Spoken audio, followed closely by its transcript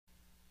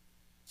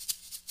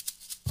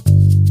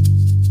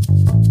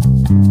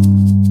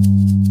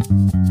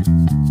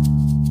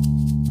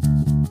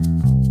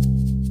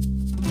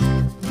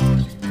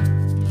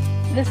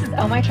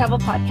My Travel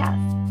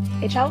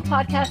Podcast, a travel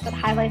podcast that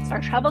highlights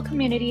our travel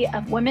community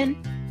of women,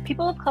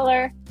 people of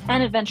color,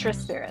 and adventurous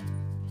spirits.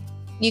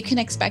 You can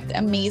expect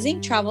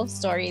amazing travel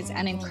stories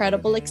and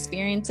incredible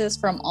experiences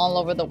from all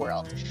over the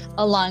world,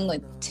 along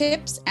with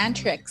tips and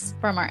tricks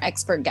from our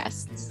expert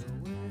guests.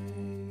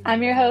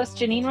 I'm your host,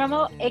 Janine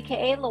Romo,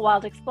 aka The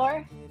Wild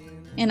Explorer.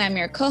 And I'm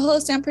your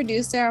co-host and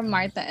producer,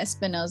 Martha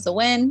Espinoza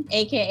Wynn,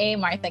 aka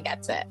Martha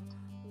Gets It.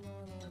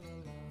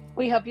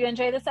 We hope you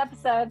enjoy this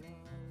episode.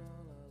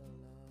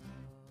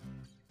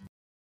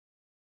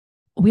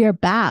 We are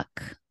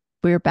back.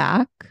 We're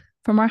back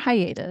from our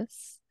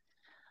hiatus.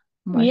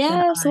 Martha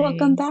yes,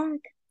 welcome back.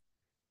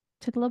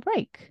 Took a little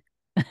break.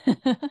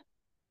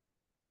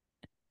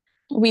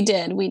 We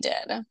did.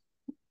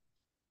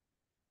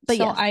 But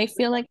so yes. I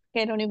feel like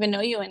I don't even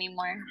know you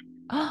anymore.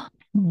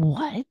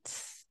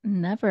 What?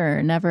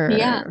 Never.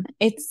 Yeah,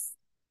 it's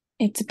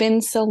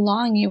been so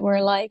long. You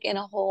were like in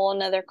a whole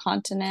another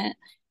continent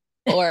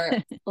or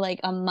like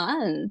a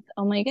month.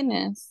 Oh my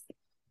goodness.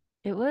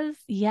 It was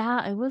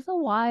a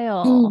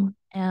while.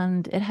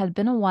 And it had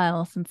been a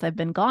while since I've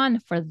been gone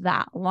for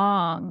that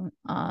long.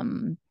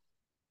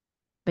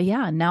 But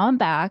yeah, now I'm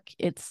back.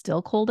 It's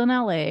still cold in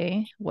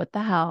LA. What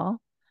the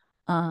hell?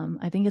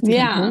 I think it's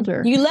even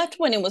colder. You left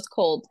when it was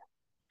cold.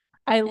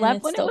 I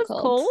left when it was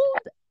cold.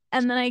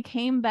 And then I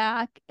came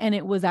back and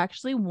it was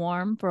actually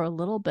warm for a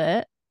little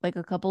bit, like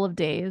a couple of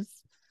days.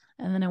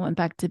 And then I went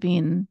back to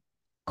being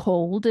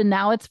cold and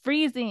now it's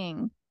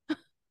freezing.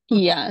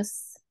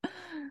 Yes.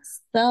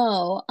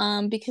 So,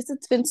 because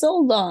it's been so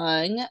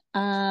long,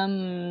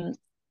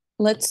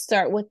 let's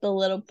start with a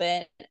little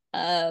bit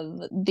of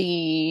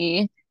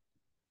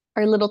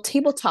our little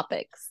table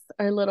topics,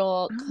 our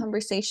little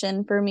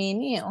conversation for me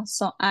and you.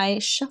 So I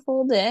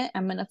shuffled it.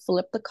 I'm going to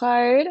flip the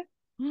card.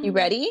 You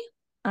ready?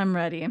 I'm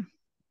ready.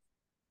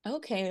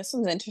 Okay, this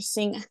one's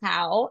interesting.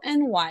 How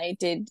and why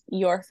did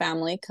your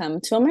family come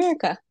to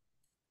America?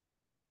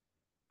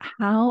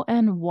 How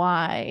and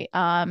why?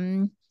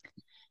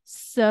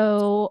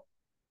 So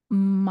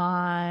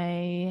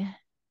my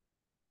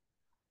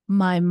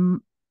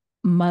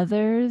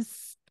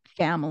mother's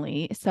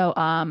family. So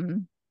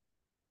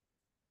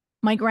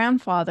my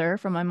grandfather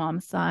from my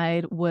mom's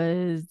side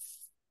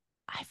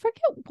I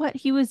forget what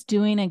he was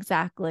doing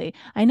exactly.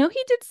 I know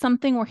he did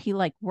something where he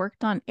like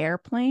worked on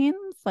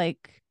airplanes,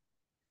 like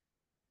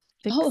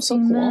fixing so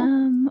cool.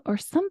 them or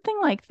something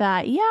like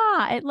that.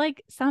 Yeah, it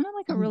like sounded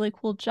like a really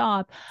cool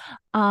job.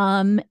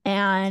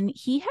 And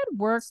he had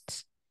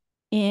worked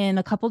in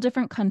a couple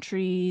different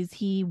countries.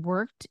 He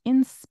worked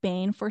in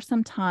Spain for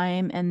some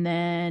time, and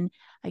then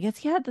I guess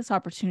he had this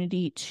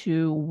opportunity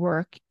to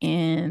work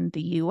in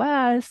the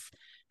US.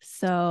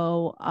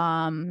 So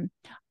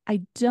I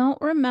don't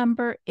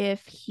remember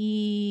if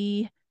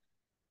he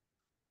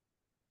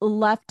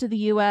left to the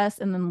US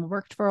and then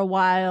worked for a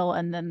while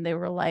and then they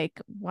were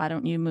like, why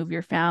don't you move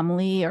your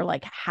family, or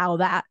like how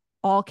that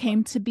all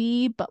came to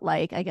be. But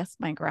like I guess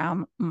my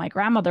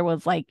grandmother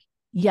was like,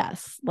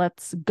 yes,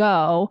 let's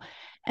go.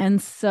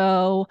 And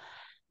so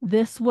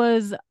this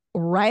was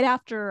right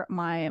after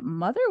my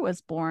mother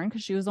was born,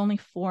 because she was only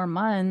 4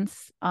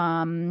 months.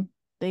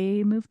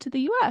 They moved to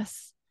the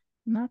US.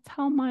 And that's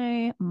how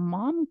my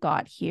mom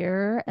got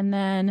here. And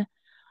then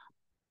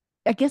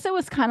I guess it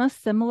was kind of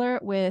similar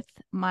with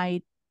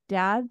my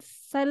dad's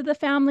side of the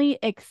family,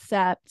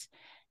 except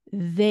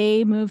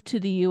they moved to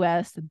the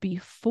US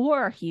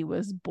before he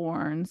was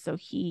born. So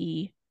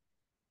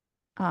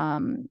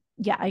I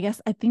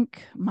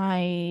think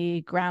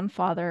my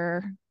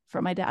grandfather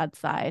from my dad's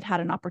side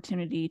had an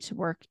opportunity to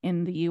work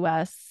in the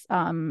US.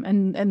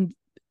 And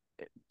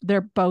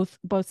they're both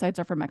sides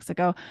are from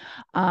Mexico.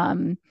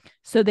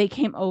 So they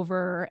came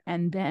over,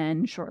 and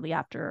then shortly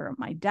after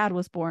my dad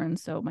was born.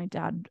 So my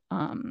dad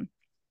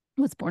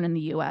was born in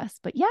the US.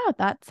 But yeah,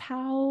 that's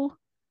how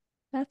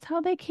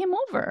they came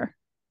over.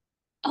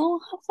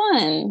 Oh, how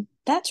fun.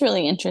 That's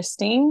really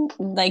interesting.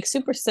 Like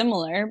super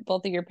similar,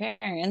 both of your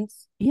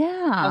parents.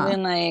 Yeah. I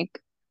mean,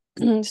 like,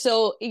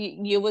 so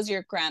it was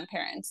your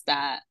grandparents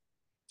that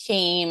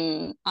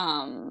came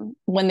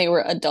when they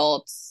were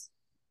adults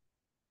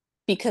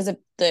because of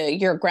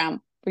your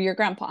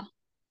grandpa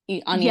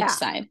on each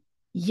side.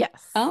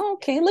 Yes. Oh,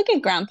 okay. Look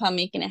at grandpa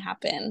making it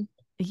happen.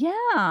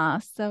 Yeah.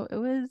 So it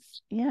was,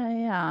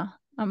 yeah.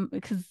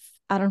 Because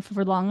I don't know, for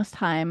the longest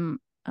time,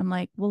 I'm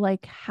like, well,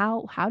 like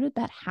how did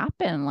that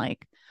happen?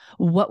 Like,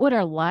 what would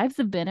our lives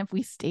have been if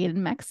we stayed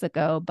in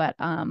Mexico? But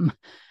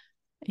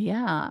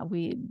yeah,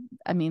 it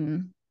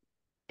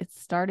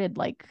started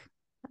like,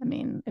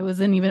 it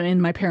wasn't even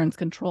in my parents'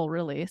 control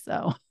really.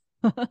 So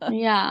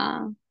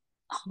yeah.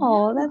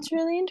 Oh, that's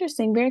really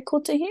interesting. Very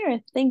cool to hear.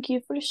 Thank you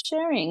for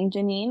sharing,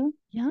 Janine.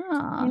 Yeah.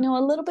 I know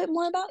a little bit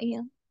more about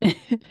you.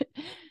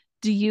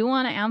 Do you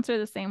want to answer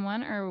the same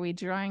one, or are we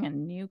drawing a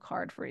new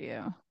card for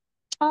you?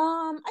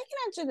 I can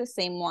answer the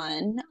same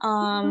one.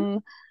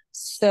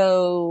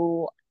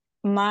 So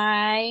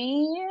my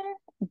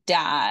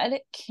dad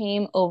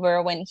came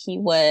over when he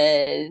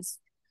was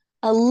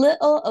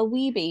a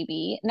wee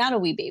baby, not a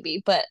wee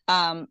baby, but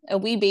a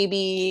wee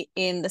baby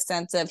in the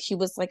sense of he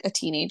was like a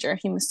teenager.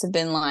 He must have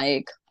been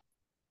like,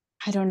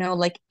 I don't know,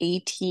 like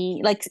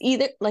 18, like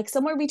either like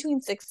somewhere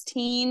between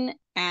 16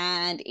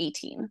 and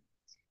 18. Okay.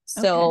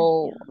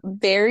 So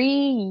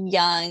very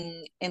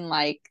young in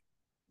like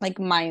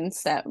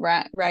mindset,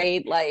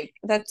 right? Like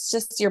that's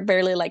just you're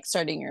barely like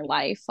starting your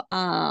life.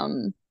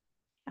 Oh.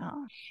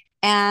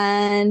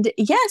 And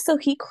yeah, so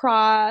he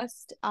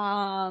crossed.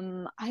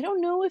 I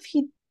don't know if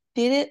he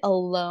did it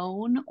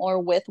alone or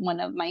with one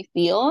of my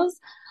tios,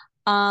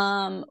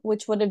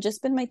 which would have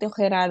just been my tio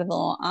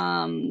Gerardo,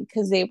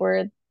 because they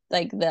were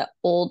like the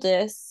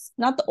oldest,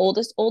 not the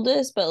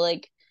oldest, but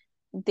like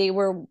they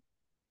were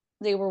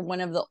they were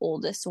one of the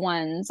oldest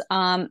ones.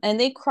 And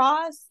they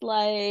crossed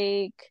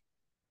like,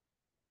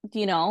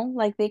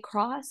 like they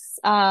cross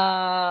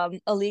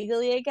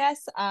illegally, I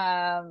guess,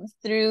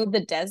 through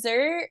the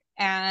desert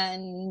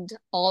and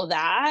all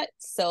that.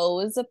 So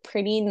it was a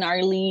pretty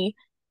gnarly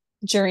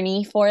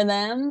journey for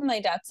them.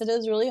 My dad said it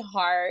was really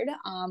hard.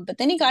 But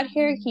then he got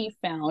here, he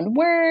found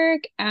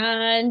work,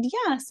 and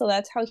yeah, so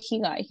that's how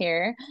he got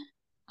here.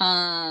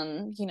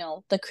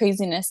 The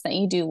craziness that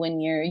you do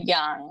when you're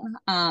young.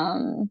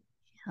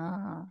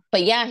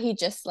 But yeah, he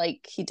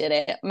did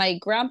it. My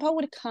grandpa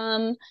would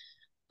come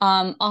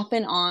off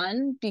and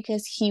on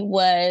because he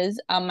was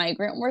a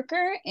migrant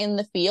worker in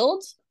the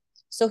fields.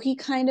 So he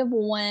kind of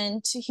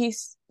he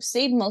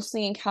stayed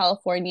mostly in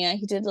California.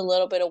 He did a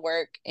little bit of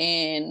work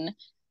in,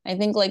 I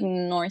think, like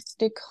North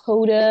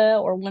Dakota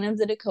or one of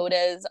the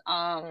Dakotas,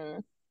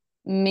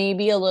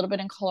 maybe a little bit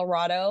in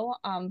Colorado,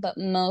 but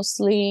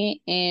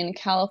mostly in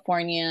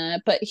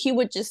California. But he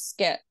would just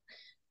get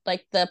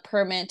like the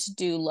permit to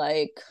do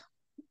like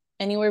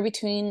anywhere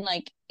between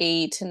like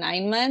 8 to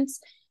 9 months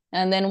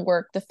and then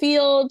work the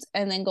fields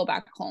and then go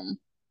back home.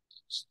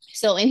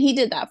 So, and he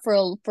did that for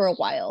a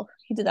while.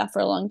 He did that for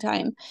a long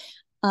time.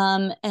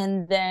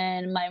 And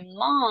then my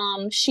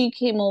mom, she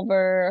came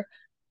over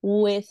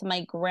with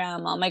my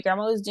grandma. My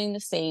grandma was doing the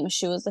same.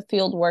 She was a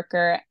field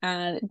worker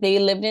and they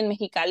lived in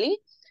Mexicali.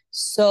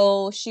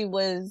 So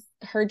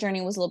her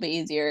journey was a little bit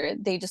easier.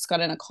 They just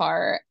got in a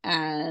car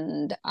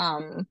and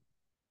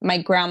my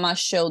grandma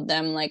showed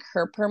them like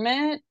her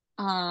permit,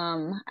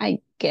 I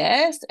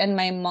guess. And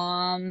my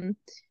mom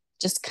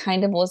just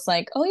kind of was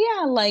like, oh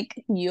yeah,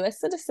 like US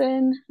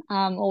citizen,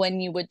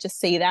 when you would just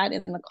say that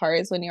in the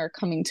cars when you were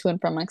coming to and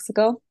from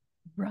Mexico.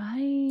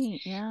 Right.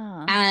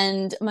 Yeah.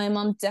 And my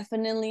mom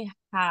definitely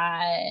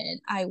had,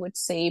 I would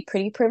say,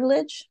 pretty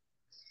privilege.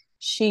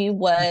 She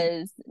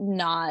was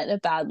not a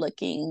bad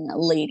looking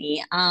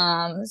lady.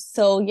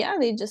 So yeah,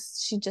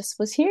 she just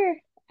was here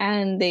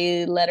and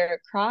they let her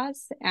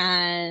across.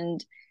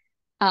 And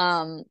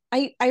I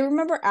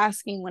remember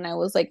asking when I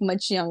was like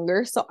much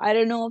younger, so I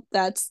don't know if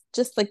that's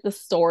just like the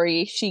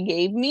story she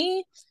gave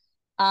me,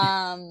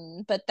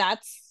 but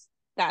that's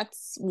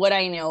what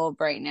I know of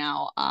right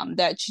now,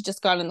 that she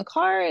just got in the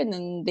car and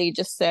then they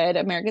just said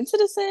American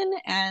citizen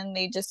and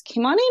they just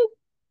came on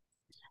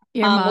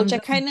in, Your mom which I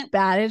just kind of,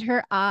 batted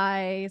her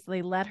eyes.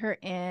 They let her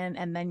in,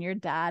 and then your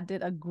dad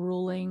did a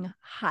grueling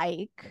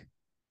hike.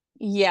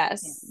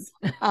 yes,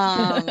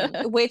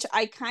 which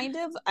I kind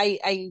of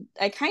I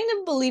kind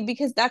of believe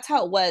because that's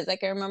how it was.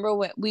 Like I remember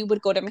when we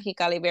would go to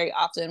Mexicali very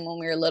often when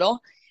we were little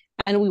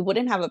and we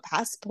wouldn't have a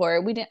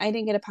passport. I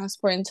didn't get a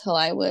passport until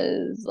I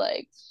was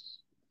like,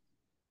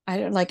 I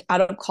don't like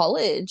out of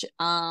college.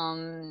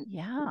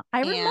 Yeah, I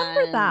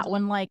remember And that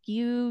when like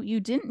you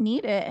didn't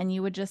need it, and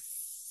you would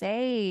just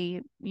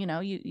say,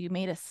 you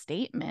made a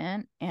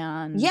statement,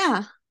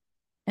 yeah,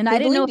 and I they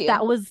didn't know believed if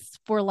that you. was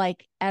for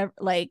like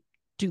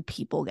do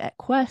people get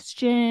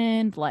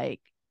questioned?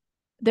 Like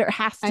there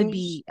has to I'm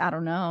be, I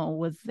don't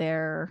know,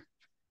 there's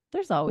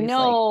always like,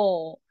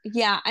 no,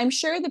 yeah, I'm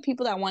sure the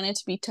people that wanted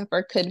to be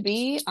tougher could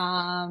be.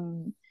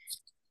 And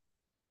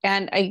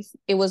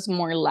it was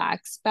more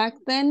lax back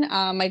then.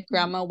 My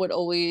grandma would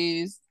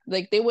always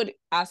like they would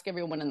ask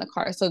everyone in the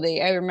car. So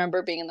I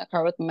remember being in the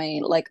car with my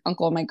like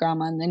uncle and my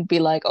grandma, and then be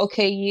like,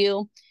 okay,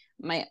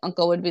 my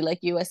uncle would be like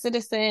US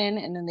citizen,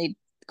 and then they'd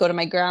go to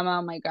my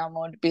grandma. My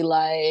grandma would be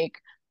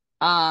like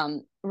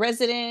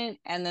resident,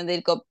 and then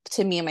they'd go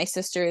to me and my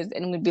sisters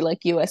and we'd be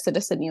like US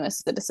citizen,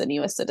 US citizen,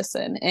 US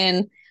citizen.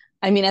 And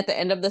I mean at the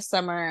end of the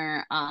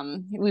summer,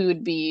 we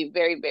would be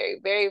very, very,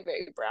 very,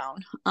 very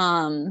brown.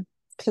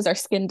 Because our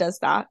skin does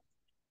that.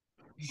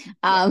 yeah.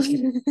 Um,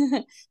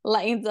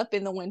 lightens up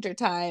in the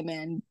wintertime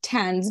and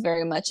tans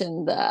very much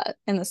in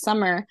the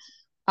summer.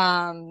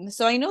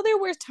 So I know there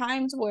were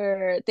times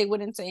where they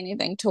wouldn't say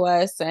anything to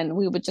us and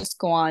we would just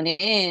go on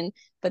in,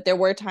 but there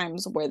were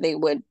times where they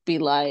would be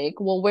like,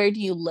 well, where do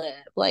you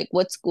live? Like,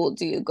 what school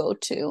do you go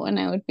to? And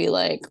I would be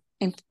like,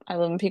 I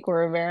live in Pico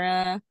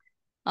Rivera.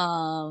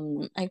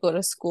 I go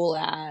to school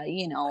at,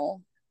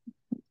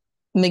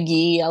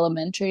 McGee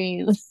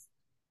Elementary.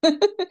 And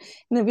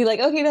they'd be like,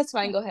 okay, that's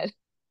fine, go ahead.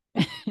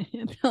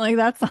 Like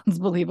that sounds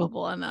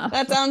believable enough.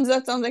 That sounds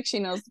like she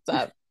knows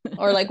what's up.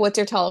 Or like what's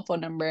your telephone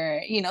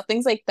number,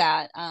 things like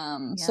that.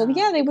 So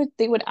Yeah. yeah,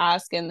 they would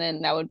ask and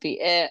then that would be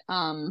it.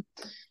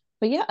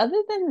 But yeah,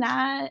 other than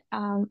that,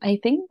 I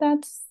think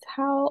that's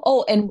how.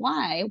 Oh, and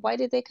why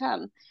did they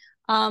come?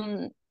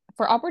 um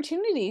for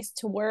opportunities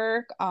to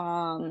work,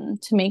 to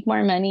make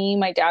more money.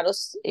 My dad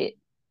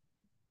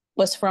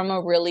was from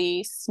a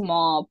really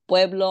small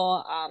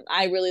pueblo.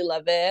 I really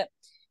love it,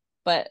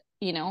 but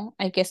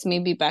I guess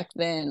maybe back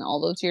then, all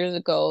those years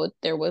ago,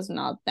 there was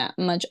not that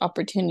much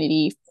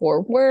opportunity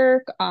for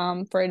work,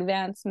 for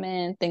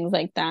advancement, things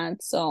like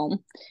that. So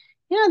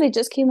yeah, they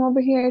just came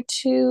over here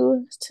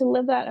to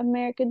live that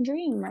American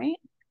dream, right?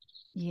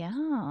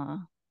 Yeah.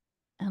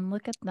 And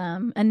look at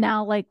them. And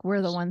now like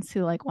we're the ones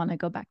who like want to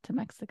go back to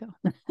Mexico.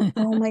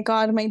 Oh my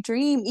God, my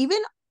dream. Even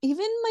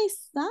my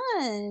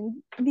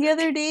son, the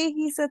other day,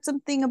 he said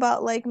something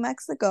about like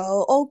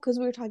Mexico. Oh, because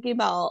we were talking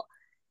about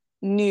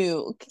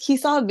he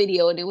saw a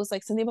video and it was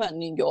like something about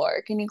New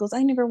York, and he goes,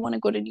 I never want to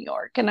go to New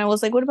York. And I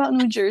was like, what about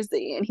New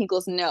Jersey? And he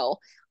goes, no.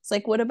 It's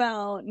like, what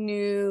about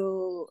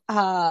New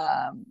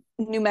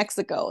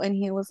Mexico? And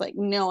he was like,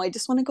 no, I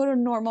just want to go to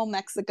normal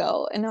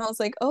Mexico. And I was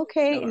like,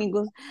 okay. And he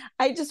goes,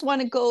 I just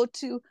want to go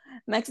to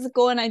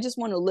Mexico and I just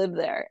want to live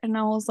there. And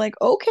I was like,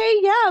 okay,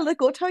 yeah, like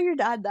go tell your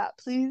dad that,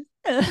 please.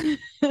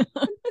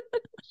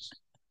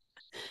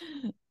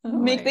 Oh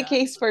Make my the God.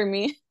 case for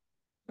me.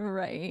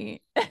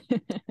 Right.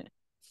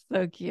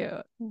 So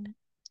cute.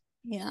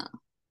 Yeah.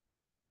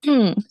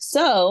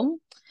 So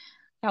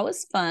that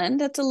was fun.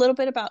 That's a little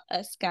bit about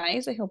us,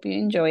 guys. I hope you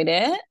enjoyed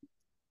it.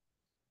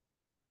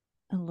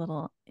 A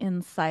little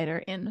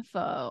insider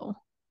info.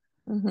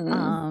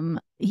 Mm-hmm.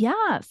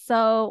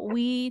 So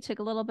we took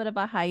a little bit of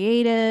a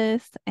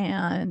hiatus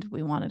and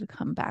we wanted to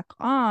come back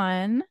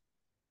on,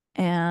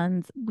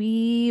 and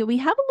we have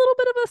a little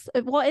bit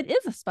of it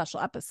is a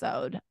special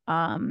episode.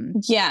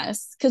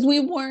 Yes, because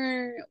we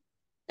were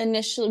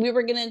gonna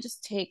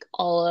just take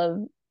all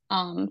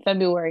of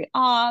February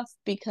off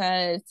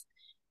because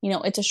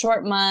it's a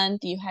short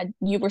month.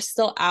 You were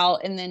still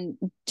out and then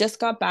just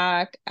got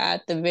back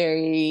at the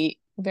very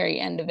very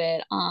end of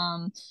it.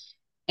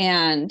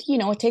 And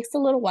it takes a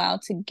little while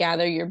to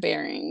gather your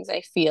bearings, I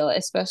feel,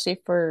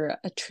 especially for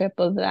a trip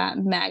of that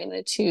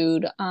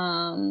magnitude.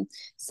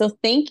 So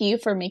thank you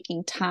for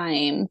making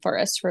time for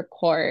us to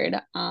record.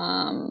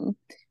 But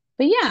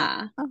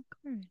yeah. Of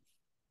course.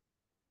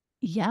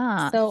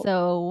 Yeah. So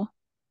So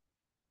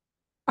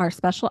our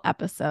special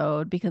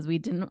episode, because we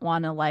didn't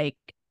want to like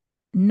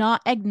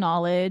not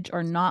acknowledge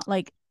or not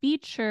like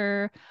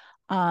feature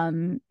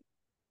um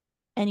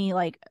any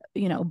like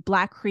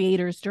Black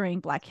creators during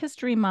Black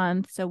History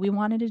Month. So we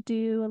wanted to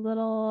do a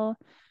little,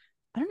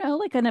 I don't know,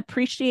 like an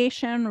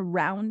appreciation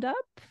roundup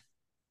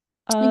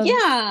of some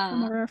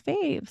yeah. of our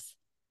faves.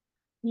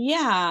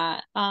 Yeah.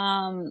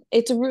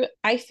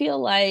 I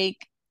feel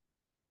like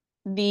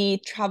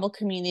the travel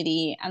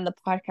community and the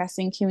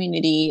podcasting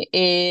community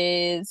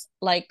is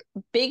like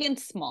big and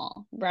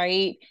small,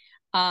 right?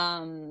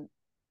 Um,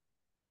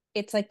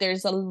 it's like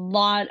there's a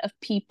lot of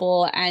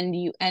people and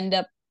you end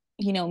up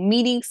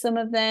meeting some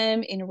of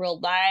them in real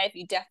life.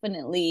 You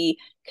definitely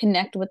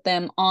connect with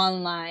them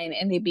online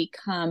and they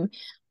become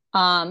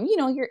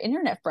your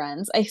internet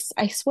friends.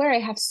 I swear I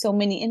have so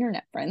many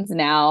internet friends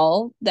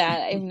now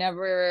that I've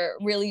never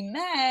really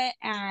met.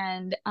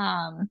 And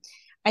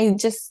I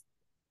just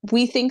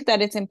we think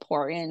that it's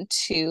important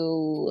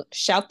to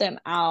shout them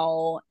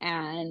out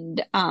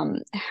and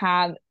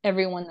have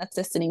everyone that's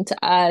listening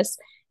to us,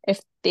 if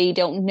they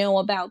don't know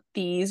about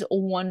these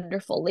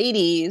wonderful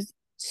ladies,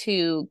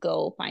 to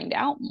go find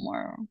out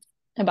more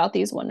about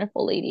these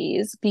wonderful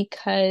ladies,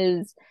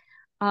 because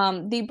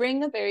they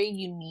bring a very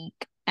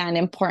unique and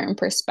important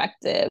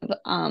perspective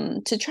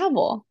to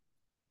travel.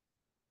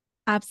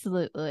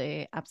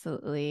 Absolutely,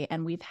 absolutely.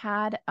 And we've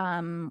had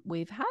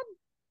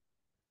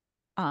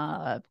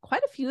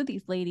quite a few of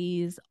these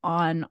ladies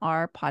on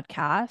our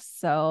podcast.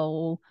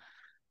 So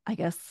I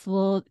guess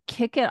we'll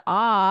kick it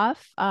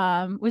off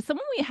with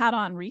someone we had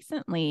on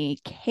recently,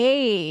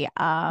 Kay,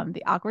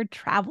 the awkward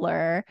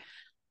traveler.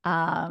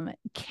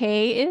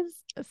 Kay is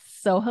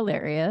so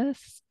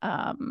hilarious.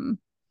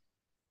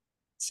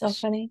 So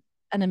funny.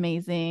 An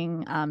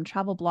amazing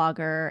travel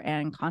blogger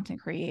and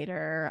content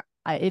creator.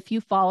 If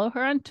you follow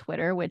her on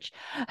Twitter, which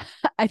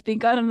I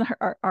think on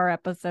our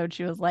episode,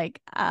 she was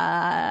like,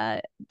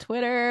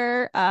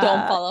 Twitter.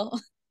 Don't follow.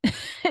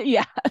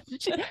 Yeah.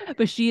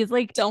 But she is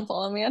like, Don't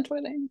follow me on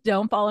Twitter.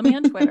 don't follow me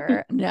on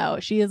Twitter. No,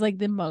 she is like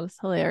the most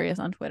hilarious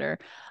on Twitter.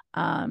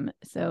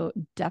 So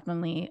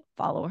definitely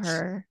follow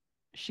her.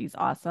 She's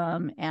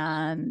awesome.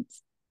 And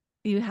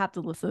you have to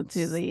listen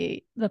to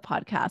the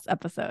podcast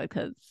episode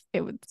because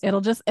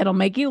it'll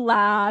make you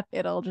laugh.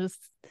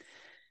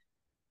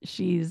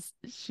 She's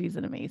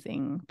an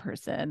amazing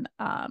person.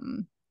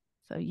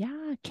 So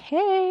yeah,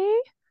 Kay.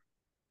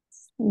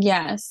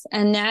 Yes.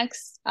 And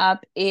next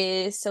up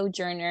is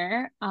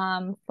Sojourner,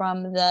 from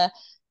the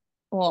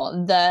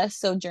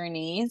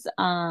Sojourneys,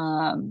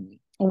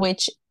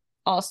 which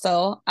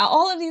also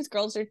all of these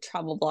girls are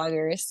travel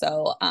bloggers.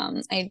 So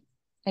I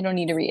don't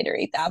need to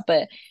reiterate that,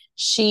 but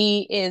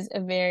she is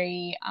a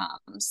very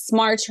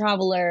smart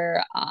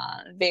traveler,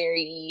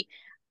 very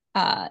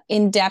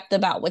in depth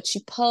about what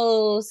she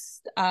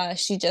posts.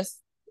 She just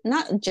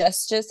not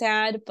just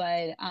had,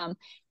 but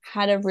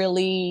had a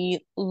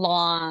really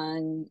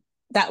long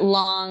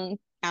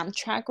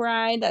Amtrak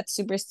ride that's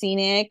super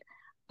scenic.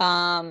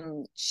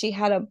 She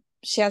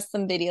has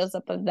some videos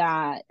up of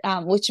that,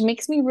 which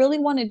makes me really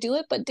want to do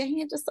it, but dang,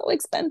 it's just so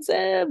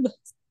expensive.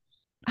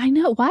 I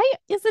know. Why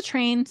is the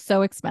train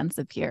so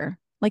expensive here?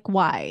 Like,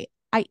 why?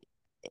 I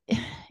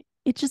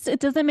it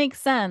doesn't make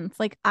sense.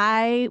 Like,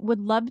 I would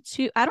love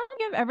to. I don't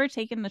think I've ever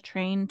taken the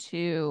train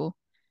to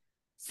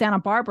Santa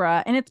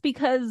Barbara, and it's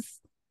because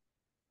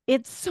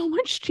it's so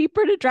much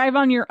cheaper to drive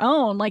on your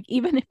own. Like,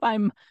 even if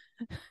I'm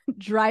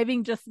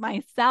driving just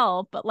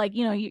myself, but like,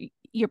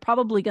 you're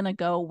probably gonna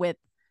go with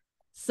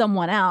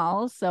someone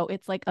else, so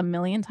it's like a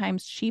million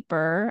times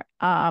cheaper.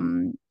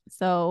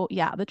 So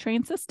yeah, the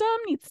train system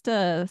needs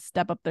to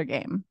step up their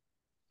game.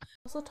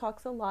 Also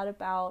talks a lot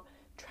about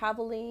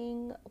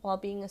traveling while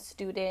being a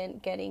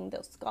student, getting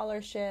those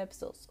scholarships,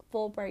 those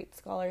Fulbright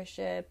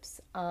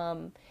scholarships,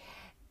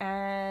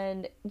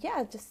 and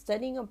yeah, just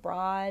studying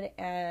abroad,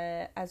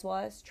 as well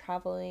as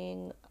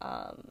traveling,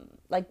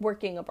 like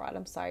working abroad.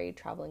 I'm sorry,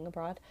 traveling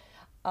abroad,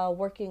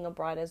 working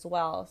abroad as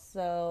well.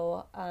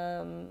 So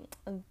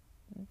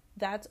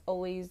that's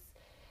always,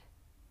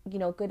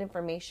 good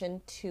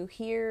information to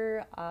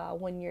hear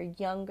when you're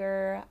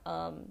younger,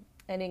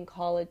 and in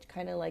college,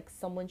 kind of like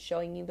someone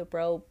showing you the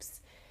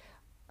ropes.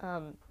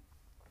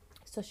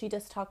 So she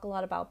does talk a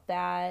lot about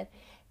that.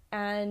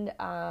 And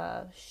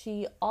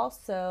she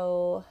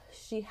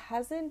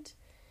hasn't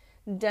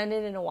done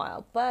it in a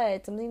while,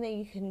 but something that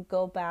you can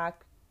go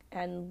back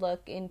and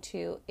look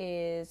into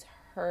is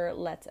her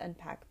Let's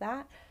Unpack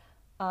That,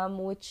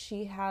 which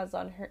she has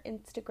on her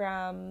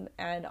Instagram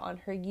and on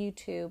her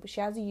YouTube.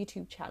 She has a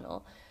YouTube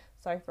channel.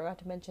 Sorry, I forgot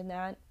to mention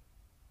that.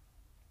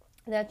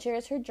 That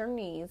shares her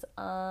journeys,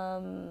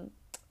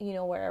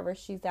 wherever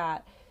she's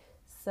at.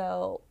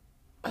 So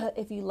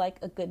if you like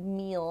a good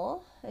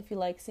meal, if you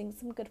like seeing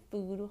some good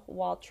food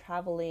while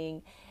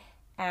traveling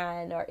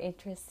and are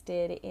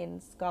interested in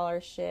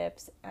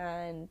scholarships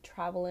and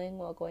traveling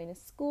while going to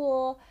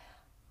school,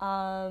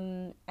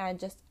 and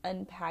just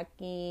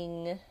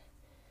unpacking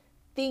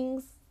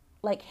things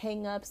like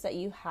hang-ups that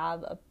you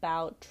have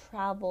about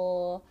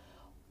travel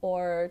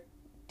or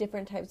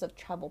different types of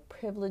travel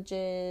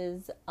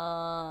privileges,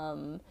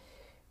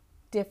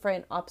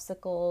 different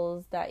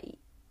obstacles that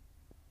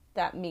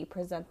may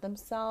present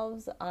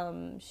themselves.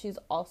 She's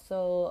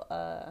also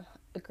a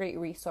great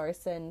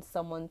resource and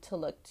someone to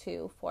look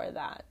to for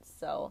that.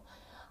 So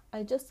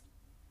I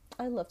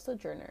love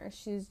Sojourner.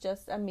 She's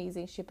just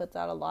amazing. She puts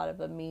out a lot of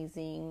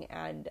amazing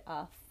and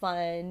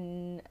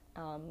fun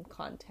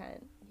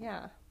content.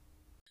 Yeah.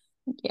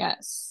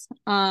 Yes.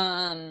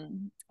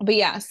 But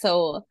yeah,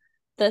 so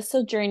the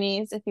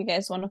Sojourneys, if you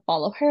guys want to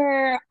follow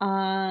her,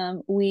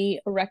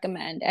 we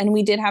recommend. And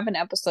we did have an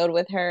episode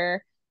with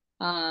her.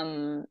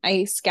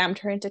 I scammed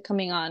her into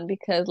coming on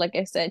because, like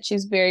I said,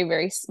 she's very,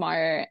 very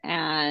smart,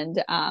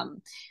 and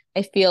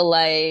I feel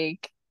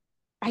like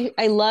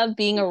I love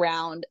being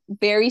around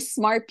very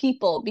smart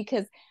people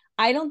because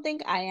I don't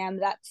think I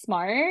am that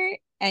smart,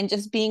 and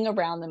just being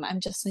around them,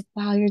 I'm just like,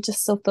 wow, you're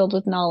just so filled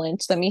with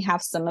knowledge. Let me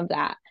have some of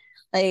that.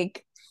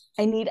 Like,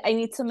 I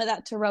need some of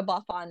that to rub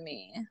off on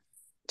me,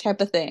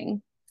 type of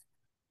thing.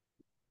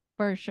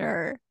 For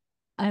sure.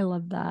 I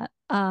love that.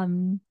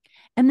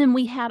 And then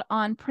we had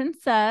on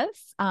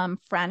Princess,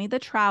 Franny the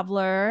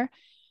Traveler.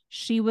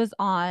 She was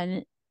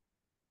on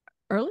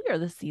earlier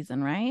this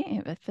season, right?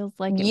 It feels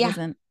like it Yeah,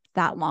 wasn't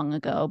that long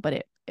ago, but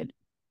it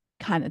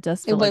kind of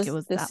does it feel like it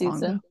was was this that long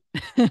season.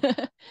 ago.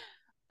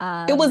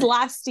 It was Um,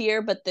 last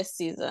year, but this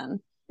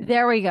season.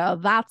 there we go.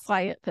 That's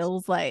why it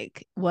feels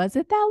like, was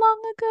it that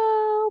long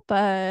ago?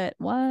 But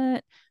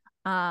what?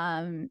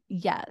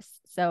 Yes.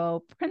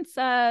 So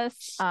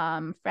Princess,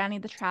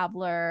 Franny the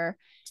Traveler,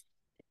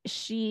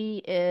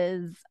 she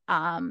is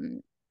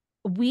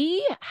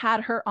we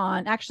had her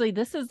on. Actually,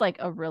 this is like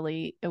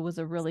it was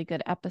a really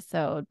good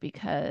episode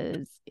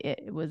because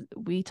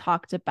we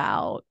talked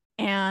about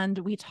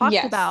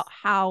Yes.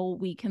 how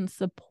we can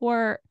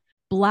support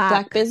Black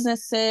black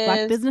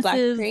Black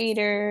businesses,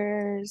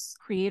 creators.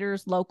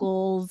 creators,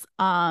 locals,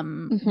 while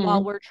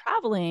Hmm. we're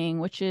traveling,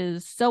 which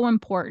is so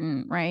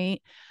important,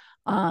 right?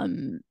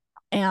 Um,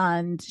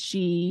 and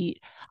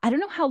I don't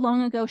know how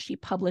long ago she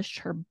published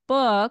her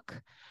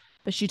book,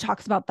 but she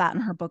talks about that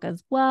in her book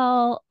as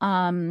well.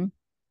 And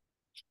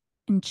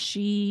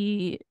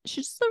she's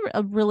just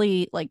a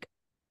really like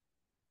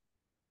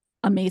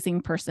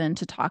amazing person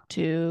to talk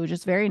to,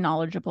 just very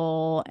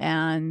knowledgeable.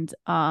 And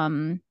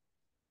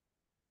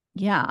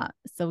yeah,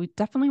 so we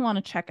definitely want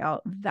to check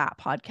out that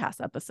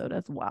podcast episode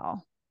as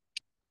well.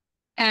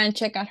 And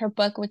check out her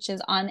book, which is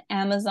on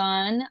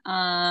Amazon.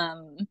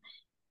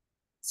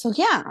 So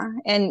yeah,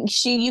 and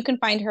you can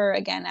find her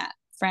again at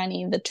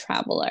Franny the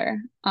Traveler.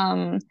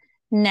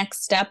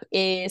 Next up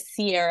is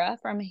Sierra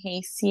from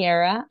Hey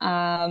Sierra.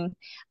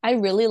 I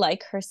really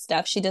like her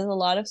stuff. She does a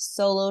lot of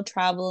solo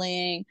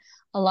traveling,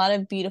 a lot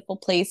of beautiful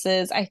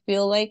places. I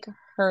feel like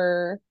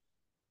her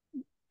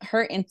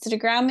her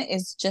Instagram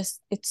is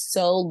just, it's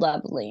so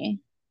lovely.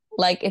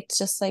 Like, it's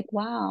just like,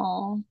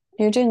 wow,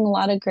 you're doing a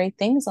lot of great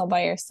things all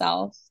by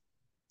yourself.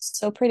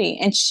 So pretty.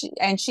 And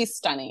she's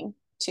stunning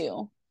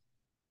too.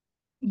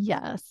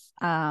 Yes.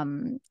 I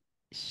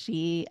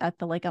feel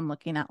like I'm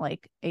looking at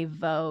like a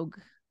Vogue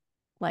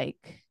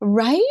like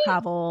Right?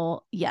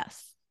 travel.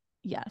 Yes.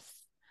 Yes.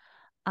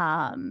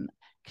 Because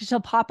she'll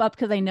pop up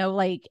because I know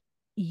like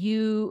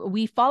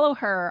we follow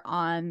her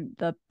on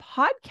the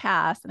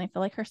podcast, and I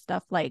feel like her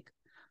stuff like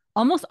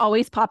almost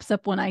always pops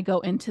up when I go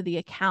into the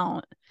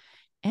account.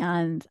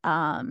 And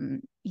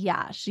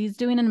yeah, she's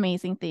doing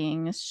amazing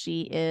things.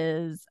 She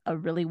is a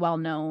really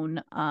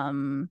well-known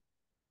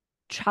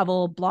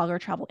travel blogger,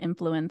 travel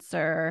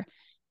influencer,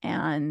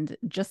 and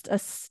just a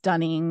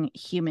stunning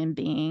human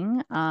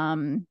being.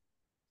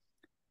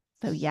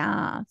 So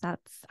yeah,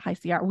 that's High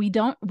CR.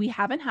 We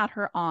haven't had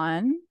her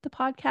on the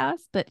podcast,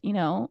 but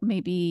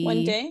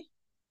One day.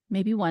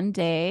 maybe one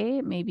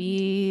day,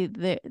 maybe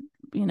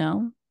you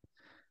know,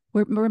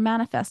 we're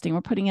manifesting,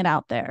 we're putting it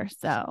out there.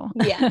 So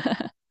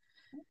Yeah.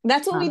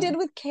 That's what we did um,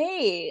 with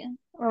Kay.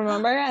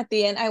 Remember at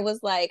the end, I was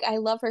like, I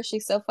love her.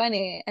 She's so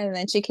funny. And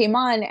then she came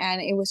on and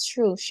it was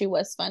true. She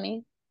was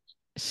funny.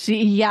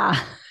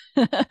 yeah.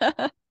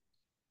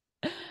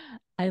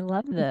 I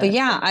love But this.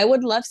 yeah, I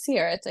would love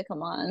Sierra to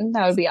come on.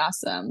 That would be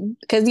awesome.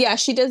 Because yeah,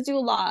 she does do a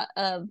lot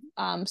of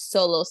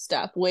solo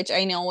stuff, which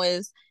I know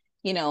is,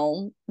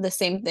 the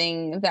same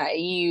thing that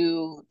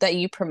you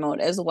promote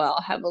as well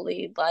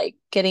heavily, like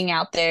getting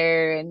out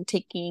there and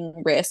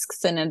taking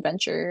risks and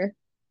adventure.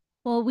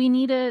 Well, we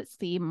need to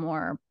see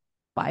more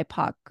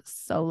BIPOC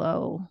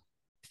solo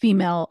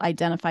female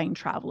identifying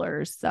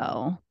travelers.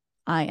 So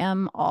I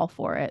am all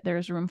for it.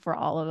 There's room for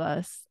all of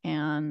us.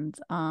 And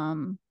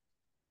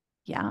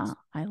yeah,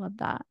 I love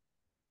that.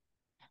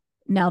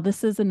 Now,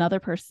 this is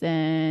another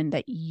person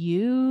that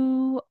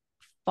you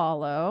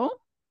follow.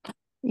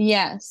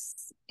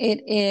 Yes,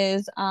 it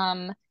is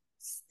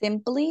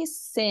Simply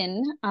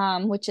Sin,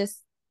 which is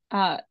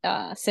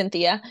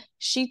Cynthia.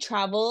 She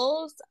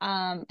travels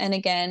and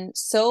again,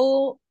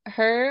 so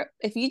her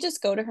if you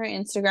just go to her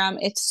Instagram,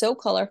 it's so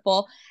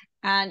colorful,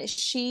 and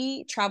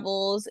she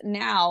travels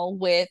now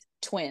with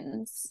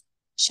twins.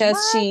 What?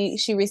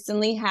 She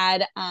recently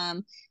had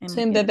twin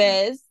Amazing.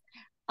 bebés,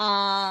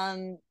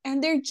 and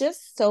they're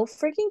just so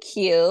freaking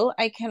cute.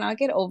 I cannot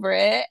get over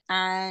it.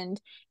 And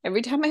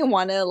every time I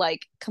want to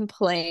like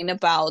complain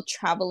about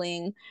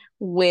traveling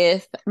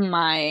with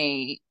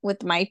my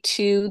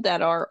two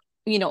that are,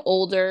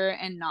 older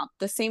and not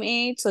the same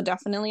age, so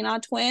definitely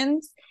not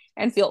twins,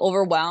 and feel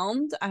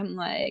overwhelmed, I'm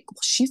like,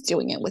 well, she's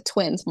doing it with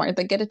twins.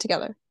 Martha, get it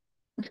together.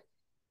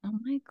 Oh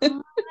my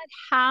God.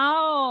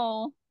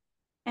 How?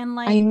 And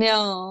I like,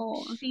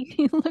 know.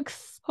 she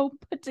looks so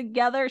put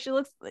together. She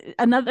looks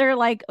another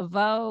like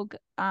Vogue.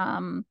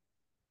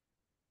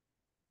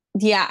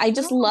 Yeah, I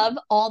just Oh, love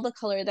all the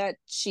color that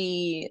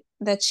she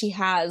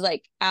has.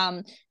 Like,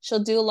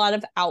 she'll do a lot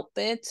of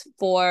outfits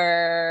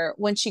for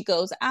when she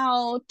goes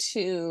out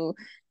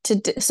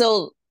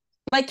so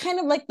like kind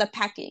of like the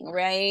packing,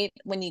 right?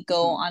 When you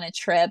go mhm. on a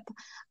trip.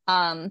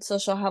 So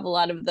she'll have a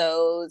lot of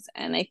those,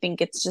 and I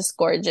think it's just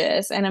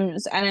gorgeous. And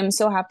I'm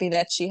so happy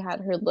that she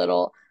had her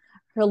little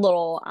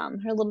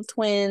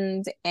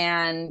twins,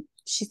 and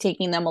she's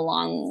taking them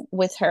along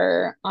with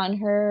her on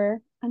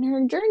her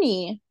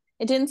journey.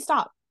 It didn't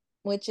stop,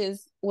 which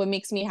is what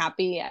makes me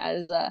happy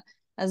as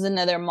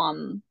another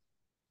mom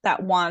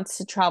that wants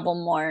to travel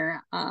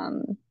more.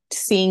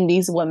 Seeing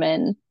these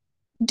women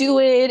do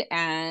it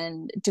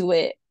and do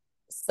it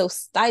so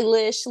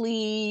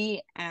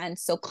stylishly and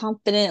so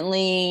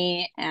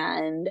confidently,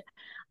 and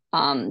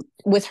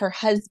with her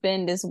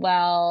husband as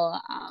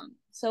well.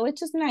 So it's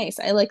just nice.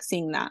 I like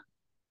seeing that.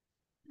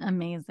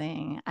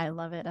 Amazing. I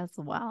love it as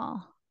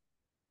well.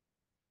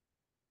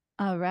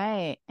 All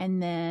right.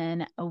 And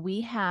then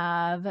we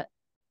have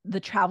the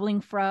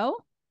traveling fro.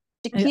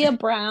 Jakia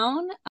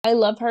Brown, I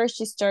love her.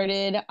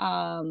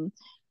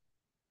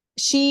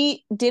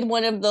 She did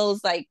one of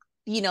those, like,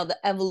 the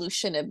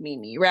evolution of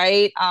Mimi,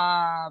 right?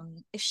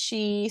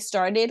 She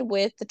started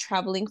with the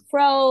traveling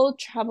fro,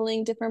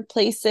 traveling different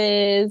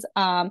places.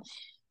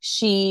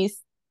 She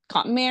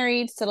got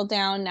married, settled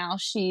down. Now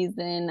she's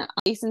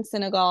based in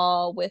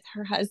Senegal with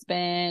her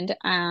husband,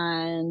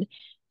 and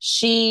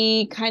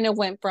she kind of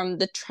went from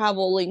the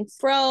traveling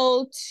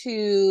fro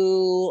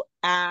to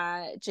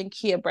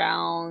Jakia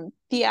Brown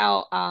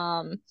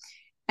Thiao,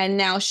 and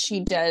now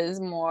she does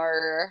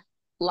more,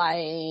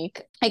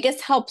 like, I guess,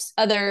 helps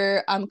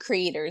other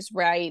creators,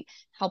 right?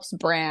 Helps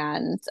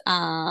brands,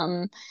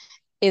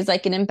 is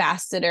like an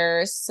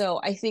ambassador.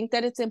 So I think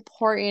that it's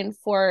important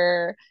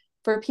for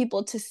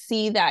people to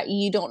see that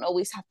you don't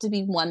always have to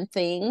be one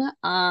thing,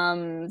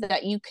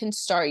 that you can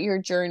start your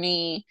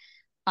journey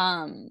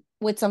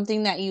with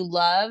something that you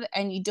love,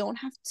 and you don't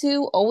have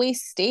to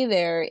always stay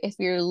there. If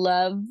your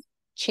love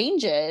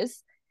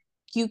changes,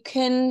 you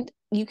can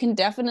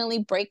definitely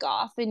break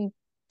off and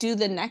do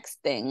the next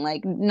thing.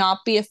 Like,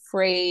 not be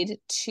afraid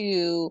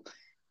to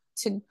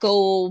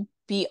go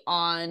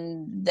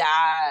beyond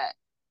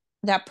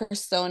that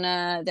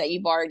persona that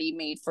you've already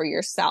made for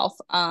yourself,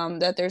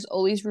 that there's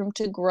always room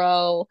to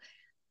grow,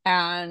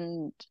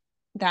 and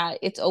that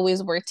it's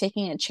always worth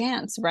taking a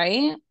chance,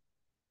 right?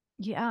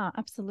 Yeah,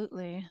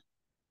 absolutely.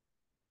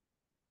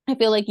 I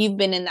feel like you've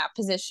been in that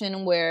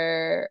position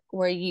where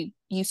you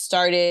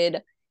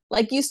started,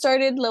 like you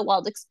started Le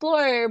Wild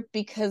Explorer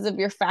because of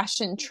your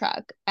fashion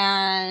truck.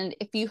 And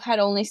if you had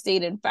only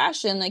stayed in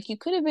fashion, like you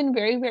could have been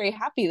very, very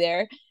happy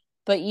there,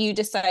 but you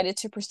decided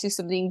to pursue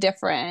something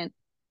different.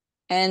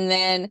 And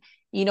then,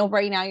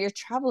 right now you're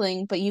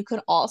traveling, but you could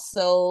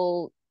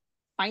also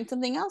find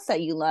something else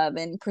that you love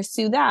and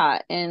pursue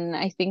that. And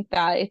I think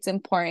that it's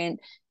important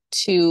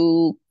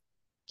to,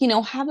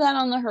 have that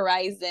on the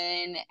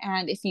horizon.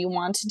 And if you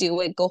want to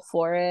do it, go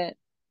for it,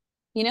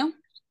 you know?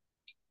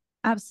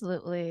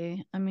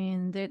 Absolutely. I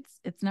mean,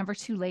 it's never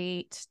too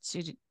late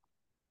to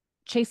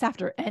chase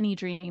after any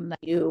dream that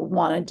you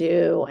want to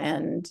do,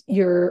 and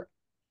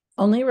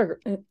only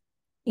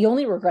you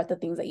only regret the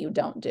things that you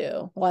don't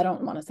do. Well, I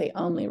don't want to say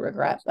only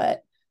regret,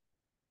 but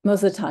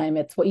most of the time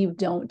it's what you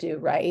don't do,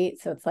 right?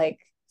 So it's like,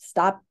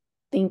 stop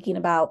thinking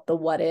about the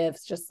what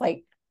ifs, just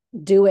like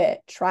do it,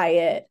 try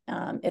it.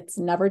 It's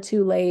never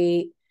too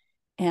late.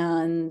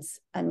 And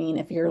I mean,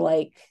 if you're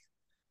like,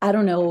 I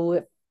don't know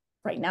if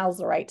right now is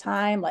the right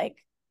time, like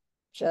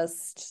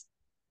just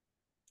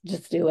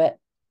do it.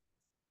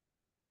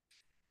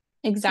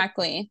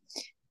 Exactly.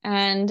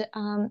 And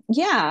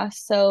yeah,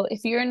 so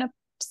if you're in a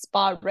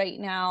spot right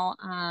now,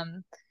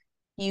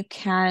 you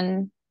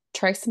can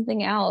try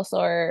something else,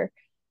 or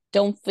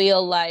don't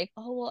feel like,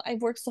 oh, well,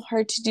 I've worked so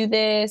hard to do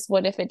this.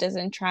 What if it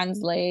doesn't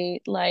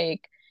translate?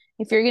 Like,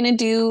 if you're gonna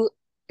do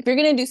if you're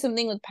gonna do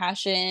something with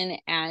passion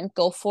and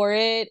go for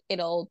it,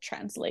 it'll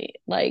translate.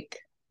 Like,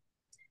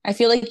 I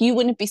feel like you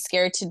wouldn't be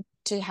scared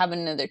to have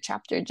another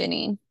chapter,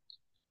 Jenny.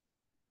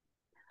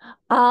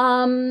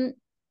 Um,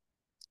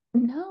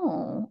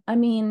 no, I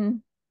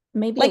mean,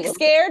 maybe a Like little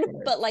bit scared,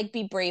 scared. but like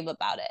be brave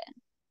about it.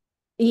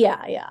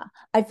 Yeah, yeah.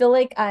 I feel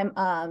like I'm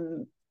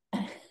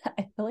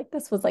I feel like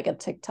this was like a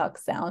TikTok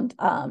sound.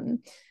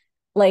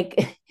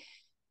 Like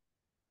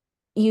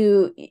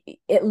you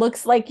it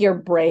looks like you're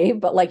brave,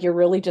 but like you're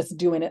really just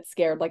doing it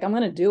scared. Like, I'm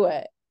gonna do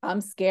it.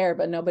 I'm scared,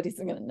 but nobody's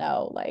gonna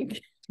know.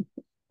 Like,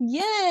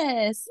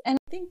 Yes. And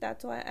I think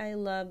that's why I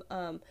love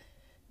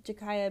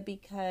Jakaya,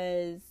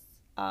 because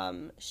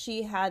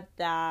she had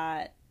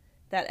that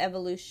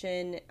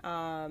evolution,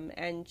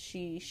 and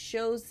she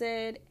shows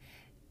it,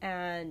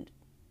 and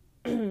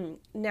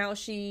now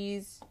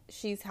she's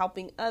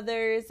helping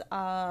others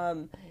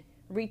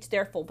reach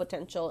their full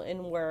potential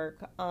in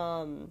work,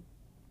 and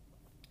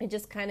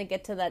just kind of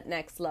get to that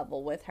next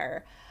level with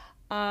her.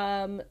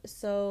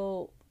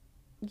 So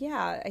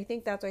yeah, I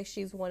think that's why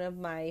she's one of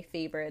my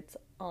favorites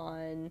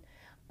on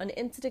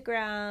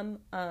Instagram,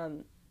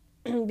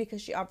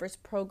 because she offers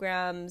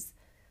programs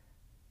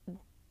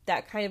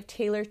that kind of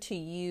tailor to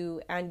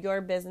you and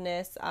your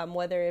business,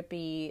 whether it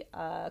be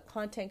a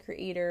content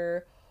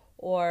creator,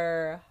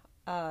 or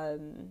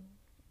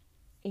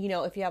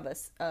if you have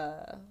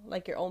a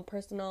like your own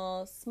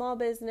personal small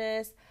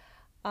business.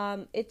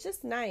 It's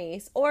just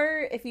nice.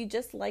 Or if you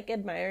just like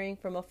admiring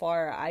from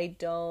afar. I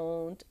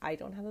don't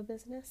have a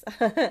business,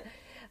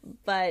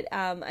 but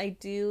I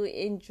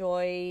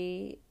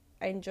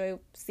enjoy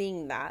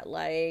seeing that,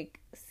 like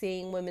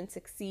seeing women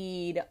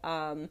succeed,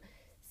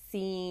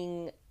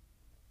 seeing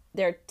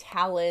their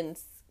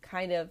talents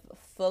kind of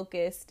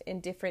focused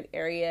in different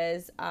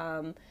areas,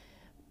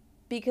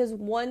 because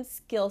one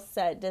skill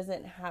set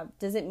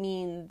doesn't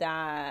mean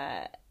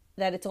that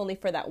it's only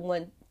for that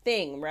one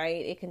thing,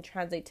 right? It can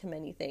translate to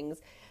many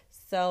things.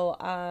 So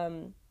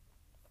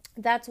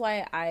that's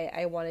why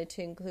I wanted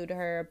to include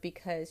her,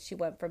 because she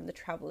went from the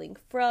traveling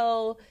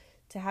fro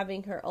to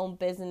having her own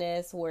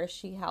business where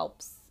she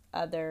helps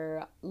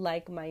other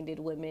like-minded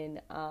women,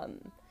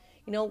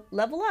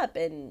 level up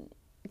and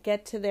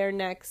get to their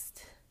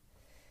next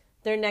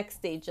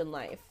stage in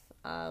life.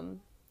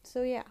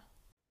 So yeah.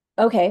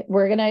 okay,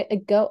 we're gonna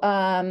go.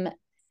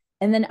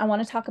 And then I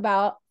want to talk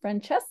about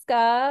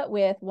Francesca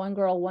with One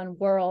Girl, One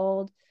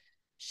World.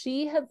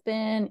 She has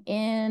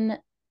been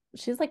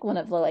she's like one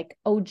of the like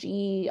OG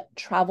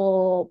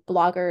travel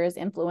bloggers,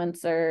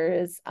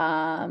 influencers.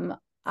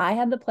 I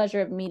had the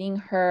pleasure of meeting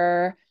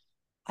her.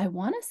 I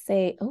want to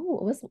say, I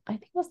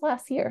think it was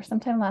last year,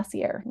 sometime last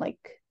year.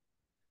 Like,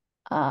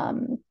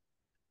 um,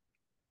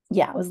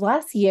 yeah, it was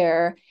last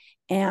year.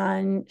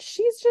 And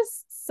she's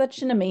just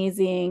such an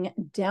amazing,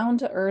 down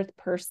to earth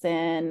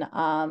person.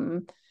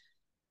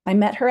 I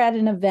met her at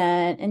an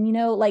event, and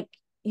like,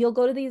 you'll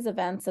go to these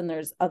events and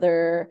there's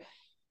other,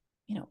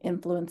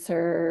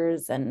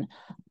 influencers, and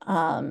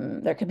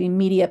there could be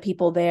media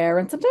people there.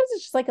 And sometimes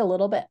it's just like a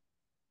little bit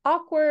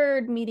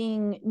awkward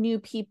meeting new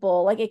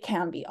people. Like, it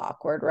can be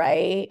awkward,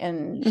 right?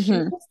 And she's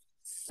Mhm.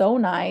 so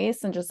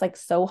nice and just like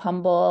so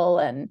humble,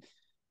 and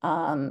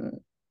um,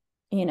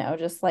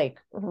 just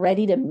like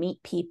ready to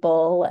meet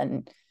people.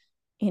 And,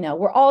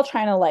 we're all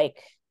trying to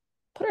like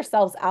put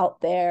ourselves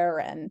out there,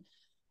 and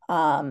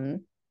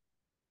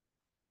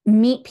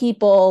meet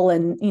people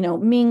and,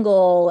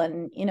 mingle.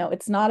 And,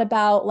 it's not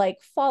about like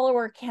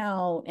follower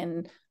count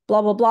and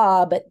blah, blah,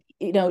 blah. But,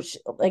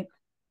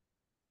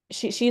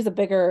 she's a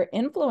bigger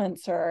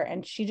influencer,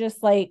 and she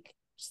just like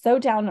so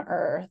down to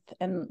earth.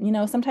 And,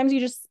 sometimes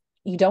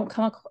you don't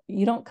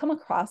come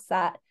across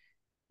that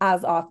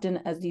as often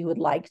as you would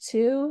like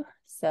to.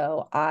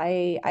 So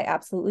I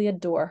absolutely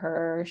adore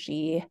her.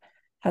 She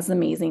has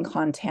amazing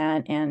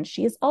content, and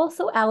she is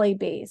also LA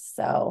based.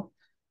 So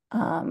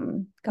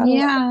gotta love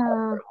Yeah.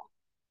 her.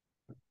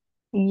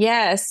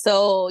 Yes.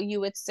 So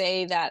you would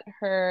say that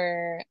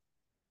her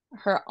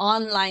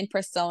online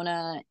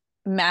persona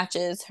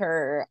matches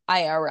her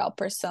IRL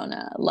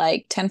persona,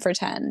 like 10 for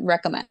 10,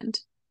 recommend.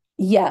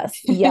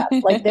 Yes, yes.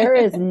 Like there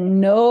is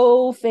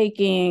no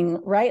faking,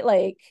 right?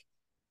 Like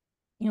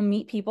you'll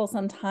meet people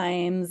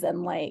sometimes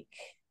and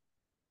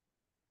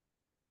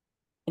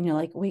you're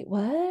like, wait,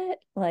 what?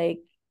 Like,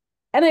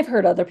 and I've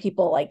heard other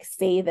people like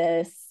say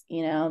this,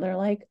 they're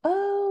like,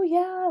 oh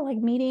yeah, like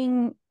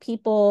meeting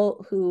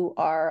people who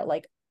are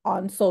like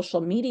on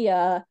social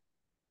media,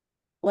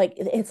 like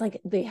it's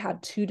like they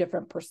have two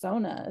different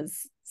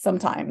personas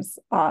sometimes.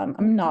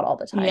 I'm not all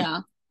the time, Yeah.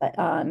 but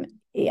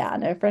yeah,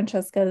 no,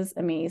 Francesca's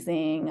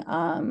amazing.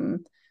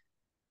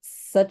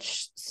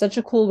 Such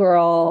a cool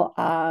girl,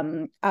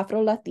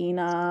 Afro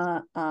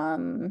Latina.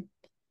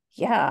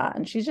 Yeah,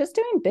 and she's just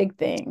doing big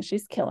things.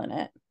 She's killing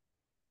it.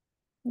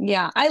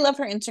 Yeah, I love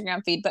her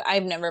Instagram feed, but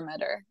I've never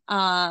met her.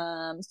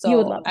 You would So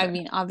love I her.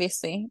 mean,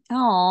 obviously,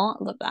 oh,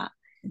 love that.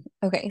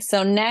 Okay,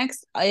 so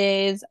next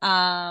is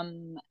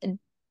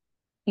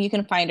you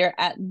can find her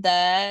at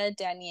the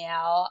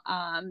Danielle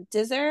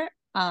Dizzer.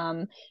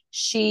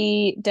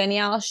 She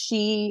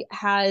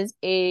has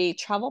a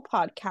travel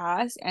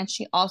podcast, and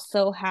she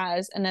also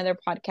has another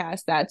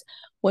podcast that's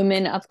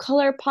Women of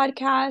Color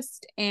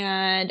podcast.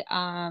 And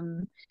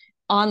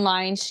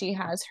online she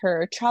has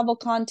her travel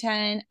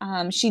content.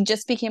 She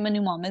just became a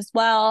new mom as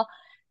well.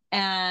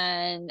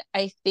 And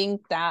I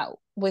think that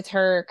with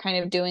her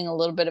kind of doing a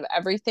little bit of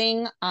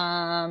everything,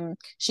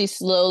 she's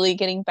slowly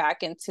getting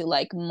back into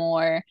like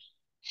more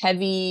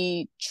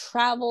heavy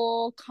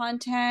travel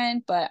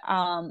content. But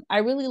I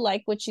really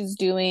like what she's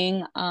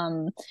doing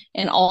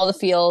in all the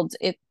fields.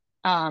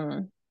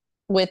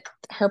 With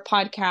her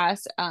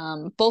podcast,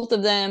 both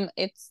of them,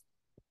 it's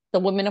the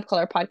Women of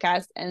Color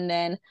podcast and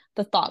then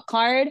the Thought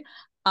Card.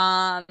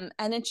 And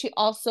then she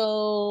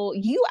also,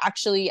 you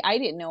actually, I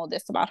didn't know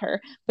this about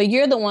her, but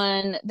you're the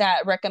one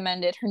that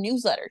recommended her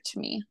newsletter to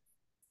me.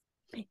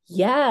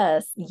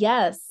 Yes,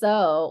 yes.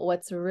 So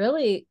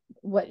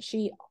what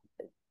she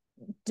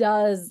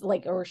does,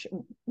 like,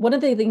 one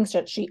of the things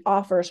that she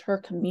offers her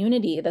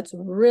community that's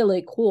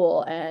really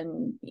cool.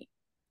 And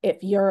if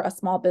you're a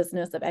small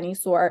business of any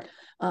sort,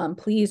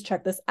 please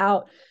check this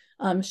out.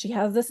 She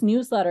has this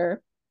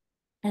newsletter,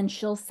 and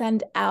she'll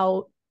send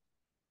out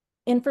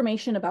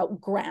information about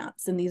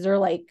grants. And these are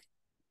like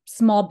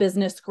small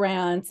business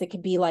grants. It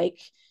could be like,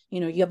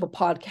 you have a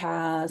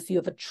podcast, you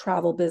have a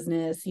travel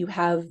business,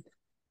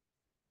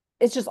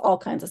 it's just all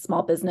kinds of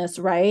small business,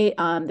 right?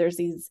 There's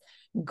these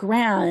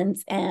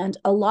grants, and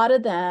a lot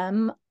of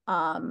them,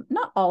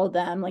 not all of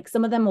them, like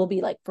some of them will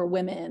be like for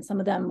women, some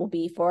of them will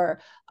be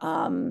for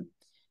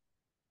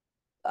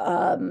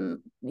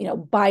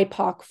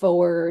BIPOC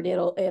forward.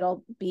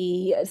 It'll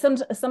be some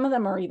of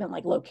them are even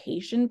like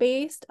location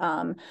based.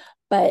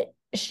 But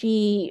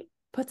she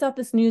puts out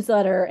this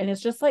newsletter, and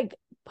it's just like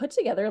put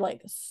together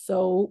like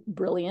so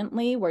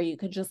brilliantly, where you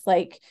could just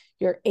like,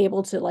 you're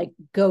able to like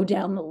go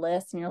down the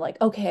list, and you're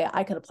like, okay,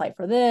 I could apply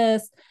for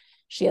this.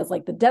 She has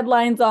like the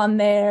deadlines on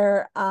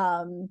there.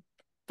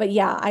 But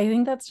yeah, I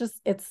think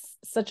it's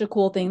such a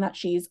cool thing that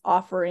she's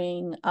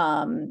offering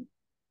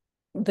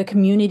the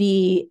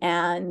community.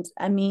 And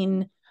I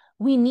mean,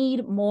 we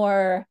need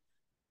more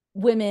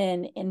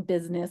women in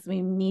business.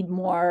 We need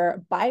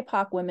more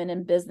BIPOC women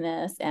in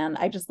business. And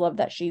I just love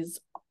that she's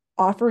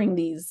offering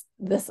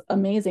this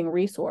amazing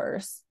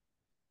resource.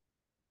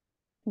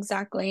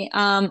 Exactly.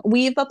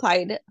 We've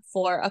applied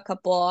for a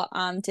couple,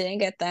 didn't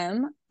get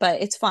them,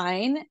 but it's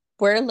fine.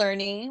 We're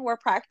learning, we're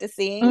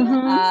practicing.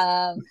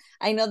 Mm-hmm.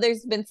 I know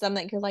there's been some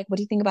that you're like, what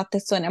do you think about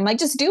this one? I'm like,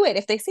 just do it.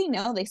 If they say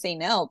no, they say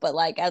no, but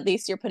like at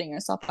least you're putting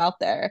yourself out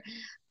there.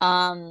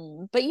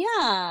 But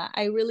yeah,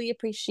 I really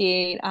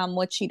appreciate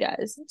what she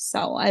does.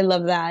 So I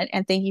love that.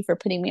 And thank you for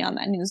putting me on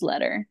that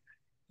newsletter,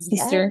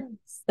 sister.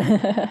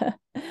 Yes.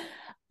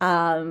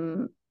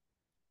 um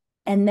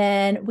And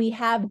then we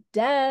have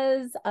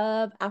Des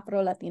of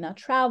Afro Latina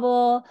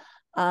Travel.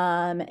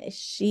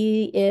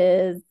 She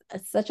is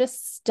such a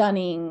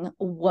stunning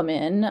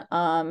woman.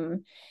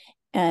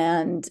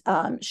 And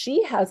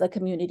she has a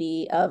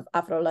community of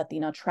Afro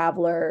Latina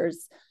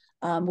travelers.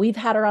 We've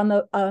had her on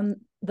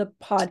the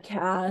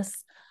podcast.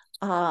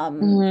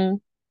 Mm-hmm.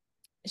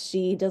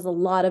 She does a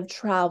lot of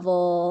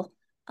travel.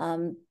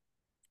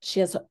 She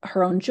has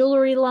her own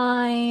jewelry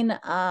line.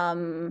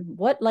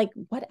 What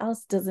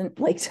else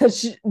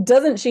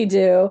doesn't she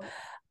do?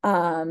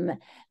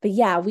 But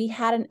yeah, we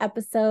had an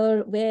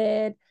episode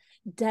with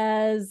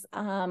Des.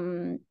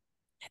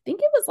 I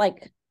think it was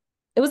like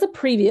it was a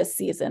previous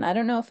season. I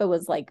don't know if it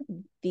was like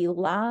the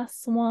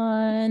last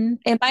one.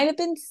 It might have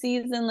been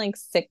season like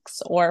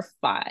 6 or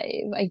 5.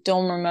 I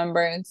don't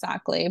remember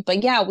exactly.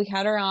 But yeah, we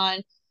had her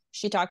on.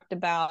 She talked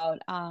about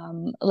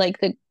like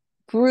the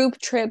group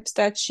trips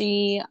that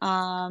she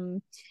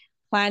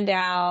planned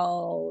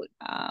out,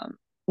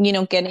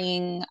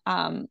 getting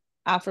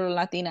Afro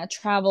Latina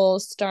travel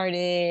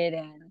started,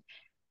 and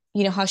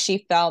how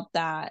she felt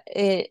that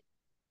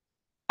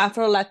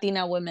Afro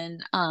Latina women,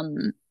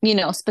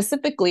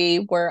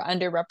 specifically were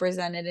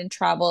underrepresented in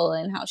travel,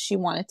 and how she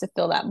wanted to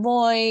fill that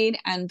void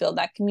and build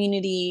that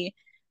community,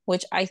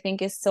 which I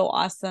think is so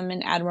awesome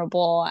and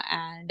admirable.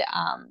 And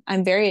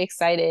I'm very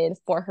excited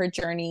for her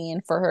journey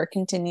and for her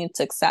continued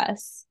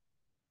success.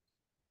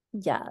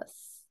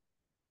 Yes.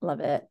 Love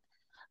it.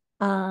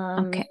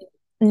 Okay.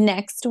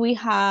 Next, we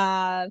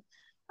have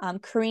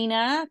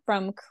Karina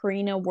from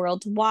Karina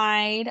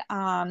Worldwide.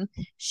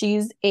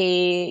 She's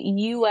a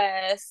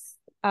U.S.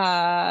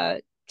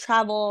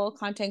 Travel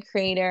content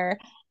creator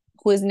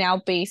who is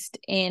now based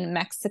in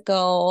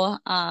Mexico,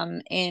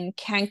 in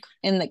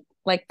the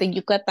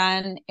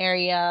Yucatan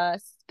area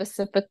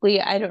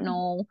specifically. I don't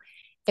know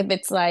if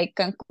it's like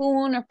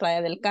Cancun or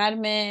Playa del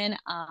Carmen,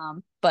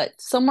 but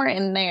somewhere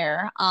in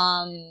there.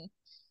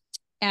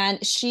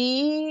 And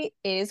she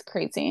is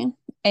crazy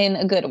in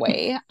a good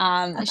way.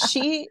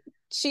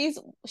 She's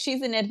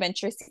an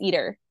adventurous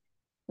eater,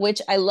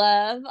 which I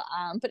love,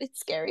 but it's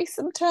scary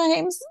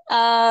sometimes,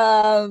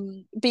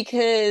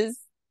 because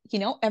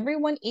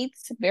everyone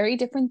eats very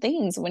different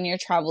things when you're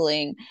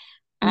traveling.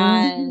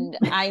 And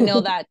I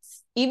know that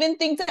even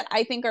things that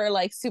I think are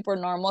like super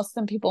normal,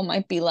 some people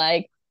might be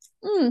like,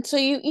 so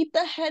you eat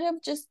the head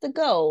of just the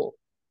goat,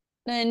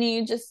 and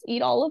you just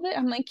eat all of it?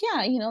 I'm like,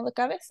 yeah, the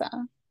cabeza.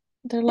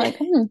 They're like,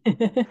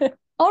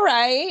 all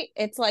right.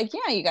 It's like,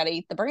 yeah, you got to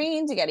eat the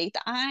brains, you got to eat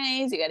the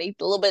eyes, you got to eat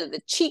a little bit of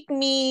the cheek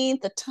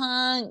meat, the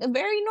tongue.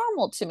 Very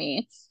normal to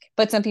me,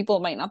 but some people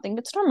might not think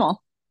it's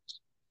normal.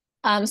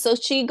 So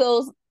she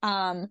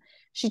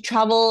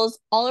travels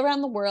all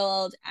around the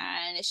world,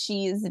 and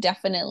she's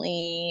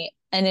definitely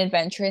an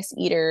adventurous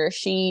eater.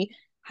 She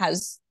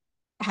has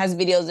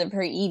videos of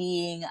her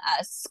eating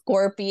a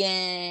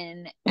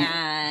scorpion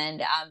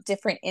and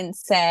different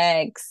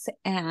insects,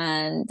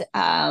 and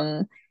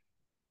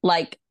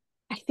like,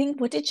 I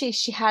think, what did she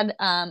had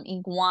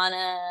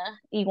iguana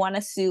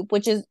soup,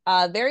 which is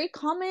very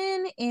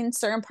common in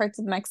certain parts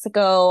of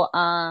Mexico.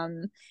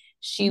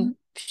 She's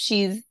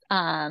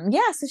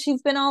so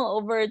she's been all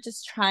over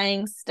just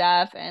trying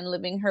stuff and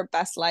living her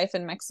best life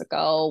in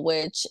Mexico,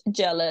 which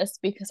jealous,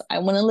 because I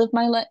want to live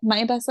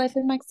my best life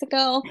in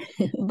Mexico.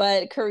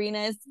 But Karina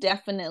is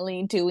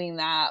definitely doing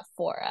that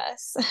for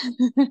us.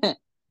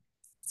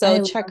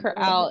 So check her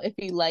out if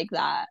you like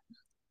that.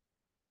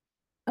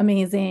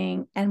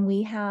 Amazing. And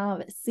we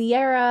have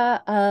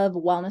Sierra of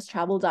Wellness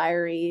Travel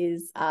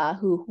Diaries,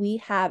 who we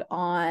had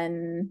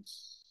on,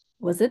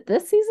 was it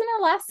this season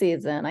or last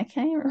season? I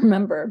can't even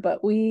remember,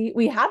 but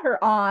we had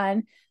her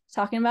on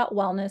talking about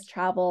wellness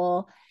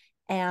travel.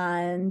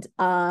 And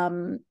I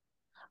don't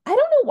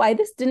know why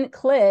this didn't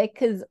click,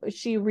 because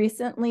she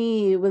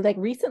recently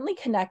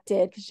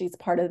connected, because she's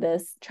part of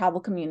this travel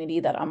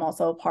community that I'm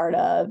also a part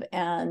of,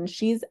 and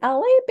she's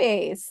LA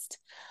based.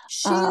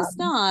 She is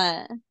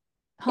not.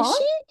 Huh? Is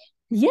she?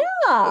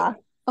 Yeah.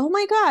 Oh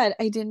my God,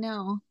 I didn't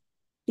know.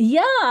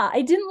 Yeah,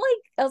 I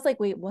was like,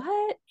 wait,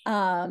 what?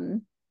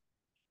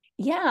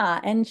 Yeah,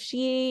 and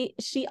she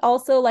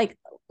also like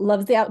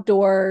loves the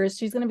outdoors.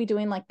 She's going to be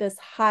doing like this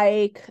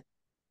hike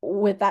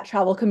with that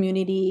travel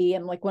community,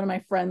 and like one of my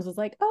friends was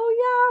like,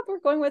 "Oh yeah,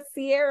 we're going with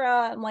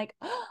Sierra." I'm like,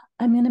 oh,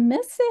 I'm going to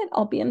miss it.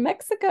 I'll be in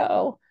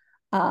Mexico.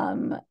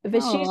 But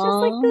she's just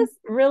like this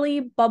really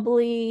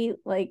bubbly,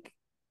 like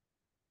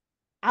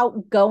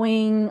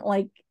outgoing,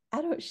 like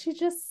I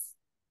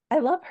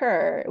love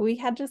her. We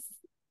had just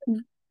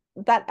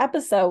that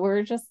episode where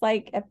we're just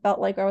like, it felt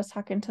like I was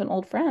talking to an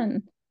old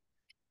friend.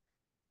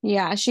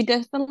 Yeah, she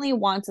definitely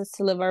wants us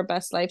to live our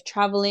best life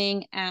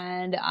traveling,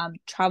 and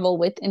travel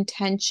with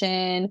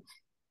intention,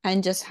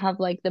 and just have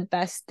like the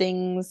best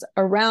things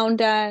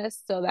around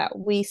us so that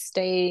we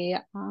stay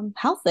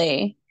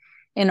healthy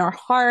in our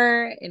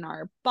heart, in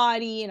our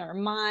body, in our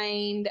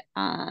mind,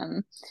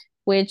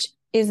 which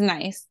is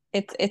nice.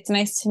 It's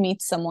nice to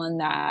meet someone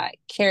that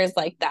cares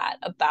like that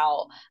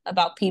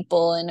about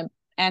people,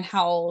 and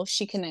how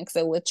she connects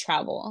it with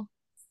travel.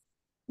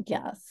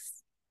 Yes.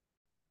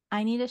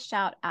 I need to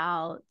shout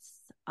out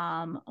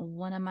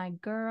one of my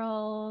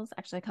girls,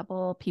 actually a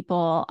couple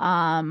people.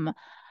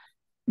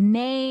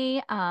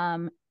 Nay,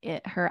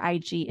 her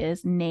IG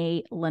is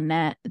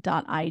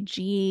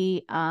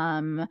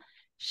naylynette.ig.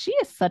 She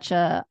is such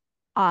a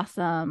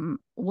awesome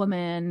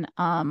woman.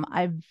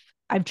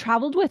 I've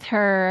traveled with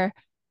her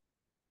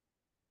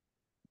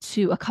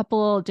to a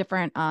couple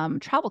different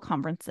travel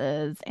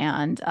conferences,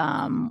 and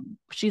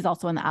she's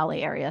also in the LA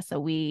area, so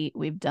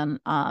we've done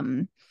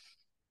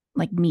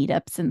like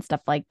meetups and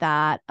stuff like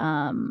that,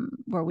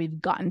 where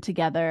we've gotten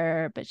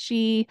together. But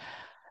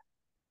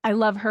I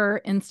love her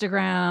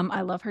Instagram,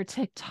 I love her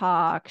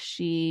TikTok.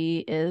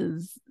 She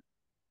is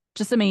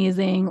just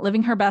amazing,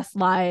 living her best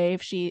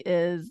life. She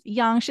is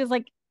young. She's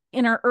like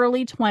in her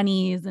early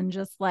 20s and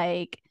just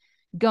like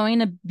going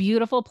to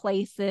beautiful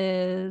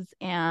places.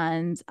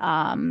 And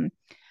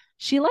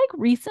she like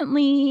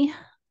recently,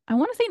 I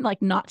want to say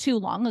like not too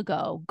long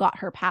ago, got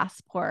her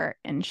passport,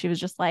 and she was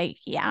just like,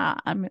 yeah,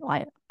 I'm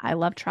like, I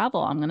love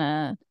travel. I'm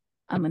gonna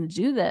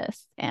do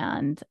this.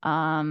 And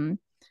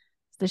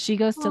so she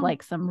goes to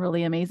like some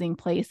really amazing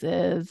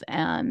places,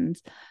 and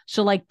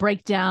she'll like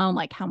break down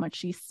like how much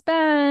she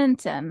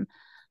spent and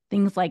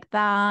things like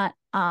that.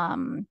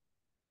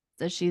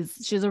 So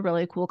she's a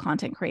really cool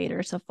content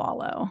creator to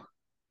follow.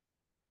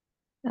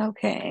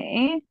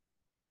 Okay.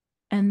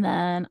 And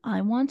then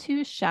I want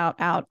to shout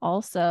out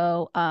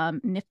also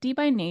Nifty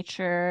by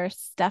Nature,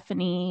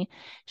 Stephanie.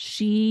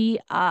 She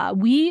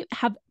we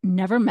have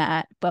never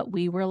met, but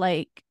we were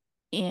like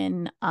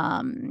in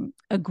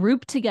a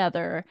group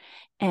together,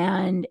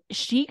 and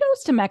she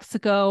goes to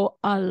Mexico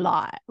a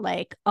lot,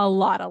 like a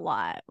lot, a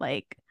lot.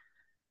 Like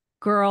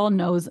girl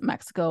knows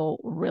Mexico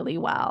really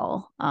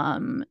well.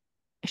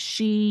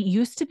 She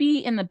used to be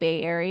in the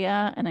Bay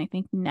Area, and I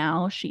think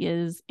now she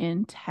is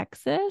in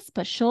Texas,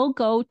 but she'll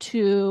go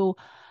to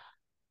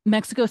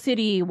Mexico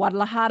City,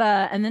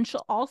 Guadalajara, and then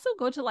she'll also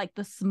go to like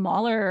the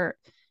smaller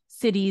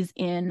cities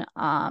in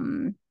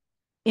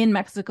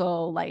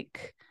Mexico.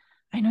 Like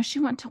I know she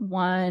went to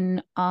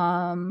one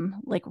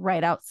like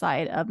right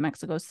outside of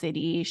Mexico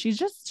City.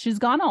 She's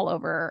gone all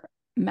over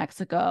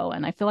Mexico,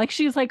 and I feel like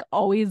she's like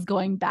always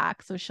going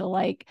back. So she'll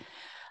like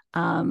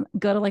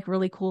go to like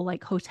really cool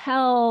like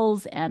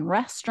hotels and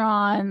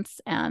restaurants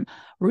and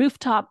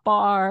rooftop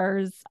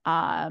bars.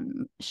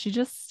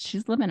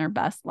 She's living her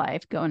best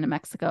life going to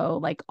Mexico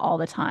like all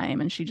the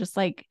time, and she just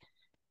like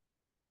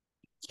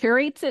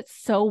curates it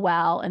so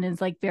well and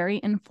is like very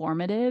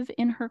informative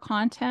in her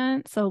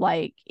content. So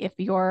like if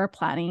you're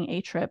planning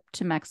a trip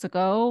to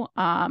Mexico,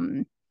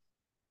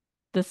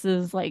 this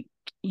is like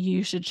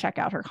you should check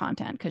out her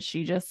content, because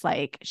she just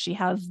like she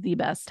has the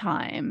best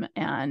time.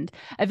 And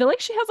I feel like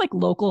she has like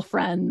local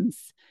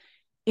friends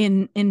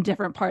in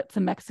different parts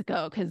of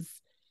Mexico, because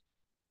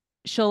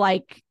she'll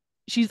like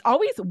she's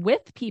always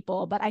with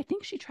people, but I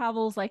think she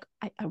travels like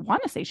I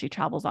want to say she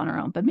travels on her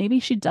own, but maybe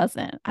she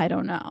doesn't. I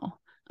don't know.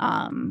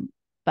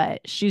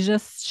 But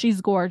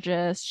she's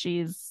gorgeous.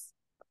 She's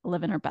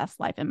living her best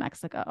life in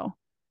Mexico.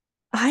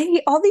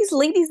 All these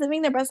ladies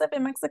living their best life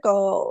in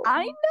Mexico.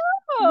 I know.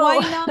 Why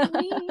not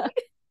me?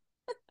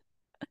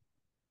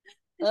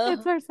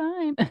 It's our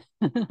sign.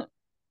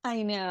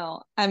 I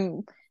know.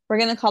 We're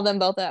gonna call them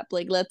both up.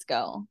 Like, let's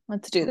go.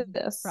 Let's do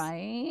this.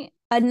 Right.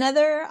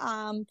 Another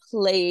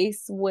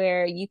place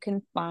where you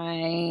can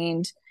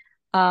find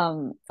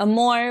a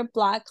more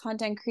Black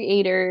content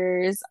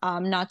creators,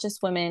 not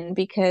just women,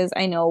 because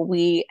I know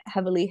we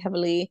heavily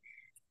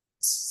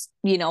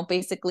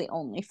basically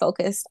only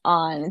focused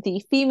on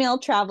the female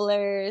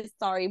travelers.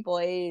 Sorry,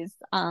 boys.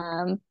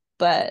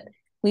 But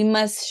we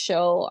must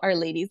show our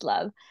ladies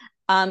love.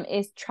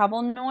 Is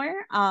Travel Noir,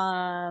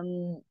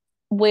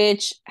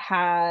 which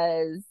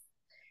has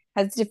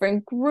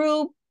different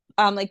group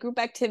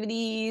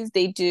activities.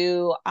 They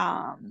do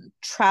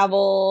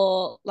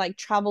travel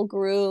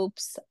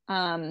groups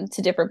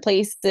to different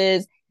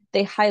places.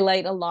 They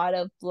highlight a lot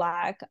of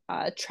Black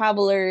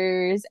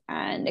travelers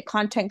and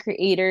content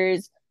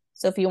creators.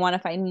 So if you want to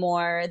find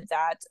more,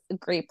 that's a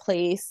great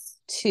place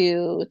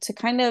to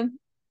kind of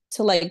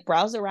to like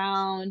browse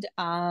around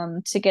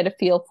to get a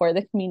feel for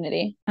the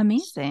community.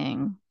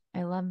 Amazing.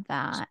 I love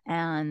that.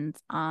 And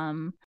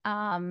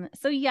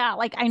so yeah,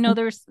 like I know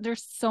there's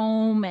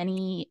so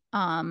many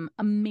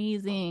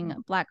amazing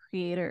Black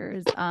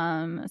creators,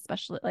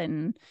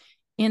 especially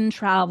in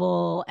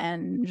travel,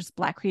 and just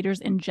Black creators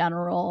in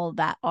general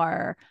that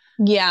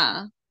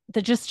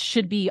just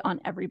should be on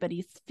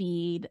everybody's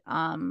feed.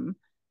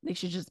 They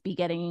should just be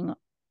getting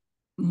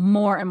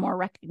more and more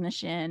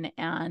recognition.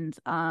 And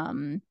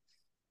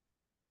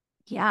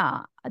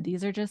yeah,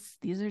 these are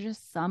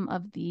just some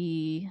of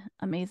the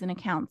amazing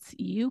accounts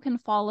you can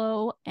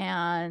follow,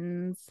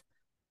 and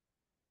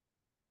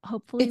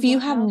hopefully if you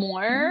have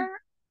more.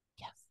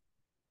 Yes.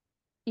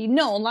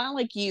 Not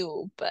like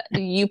you, but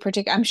you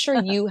particular. I'm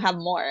sure you have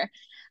more.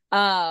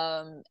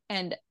 And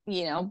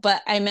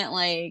but I meant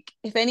like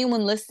if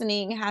anyone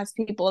listening has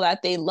people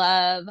that they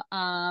love,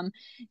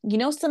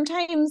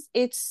 sometimes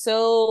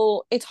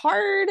it's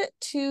hard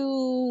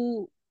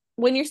to,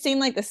 when you're seeing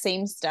like the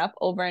same stuff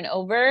over and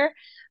over.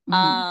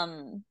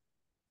 Mm-hmm.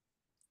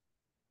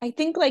 I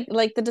think like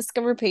the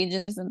Discover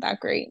page isn't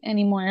that great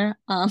anymore.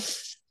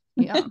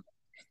 Yeah.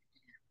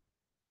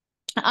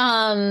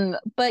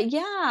 But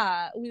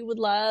yeah, we would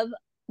love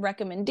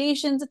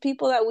recommendations of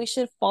people that we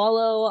should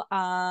follow,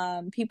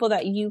 people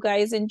that you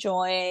guys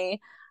enjoy.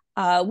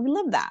 We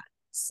love that.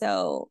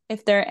 So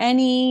if there are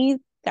any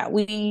that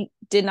we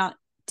didn't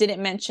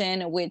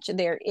mention, which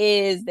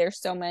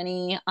there's so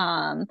many,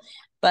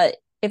 but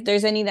if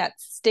there's any that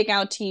stick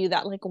out to you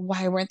that like,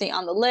 why weren't they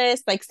on the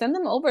list? Like send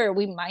them over.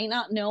 We might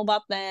not know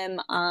about them.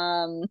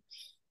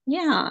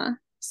 Yeah.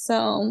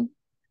 So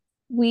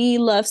we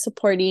love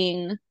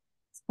supporting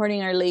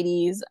supporting our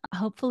ladies.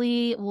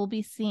 Hopefully we'll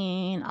be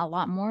seeing a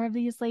lot more of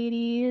these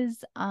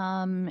ladies.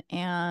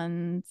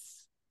 And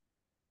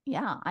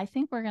yeah, I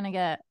think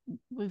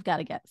we've got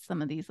to get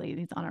some of these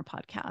ladies on our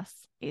podcast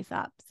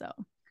ASAP. So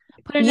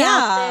put it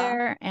out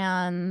there,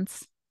 and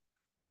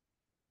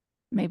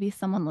maybe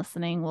someone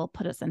listening will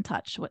put us in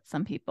touch with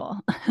some people.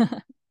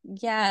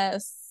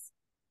 Yes,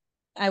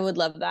 I would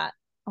love that.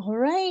 All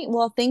right.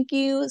 Well, thank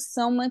you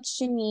so much,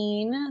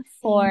 Janine,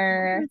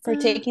 for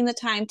taking the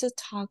time to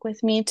talk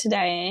with me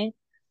today.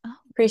 Oh,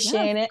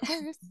 appreciate it.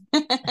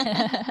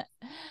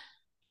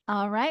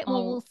 All right.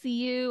 Well, we'll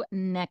see you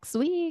next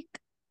week.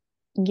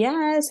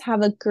 Yes.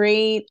 Have a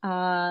great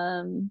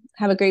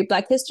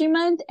Black History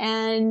Month.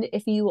 And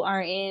if you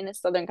are in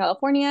Southern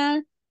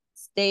California,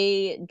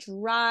 stay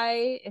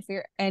dry. If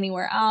you're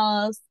anywhere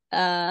else,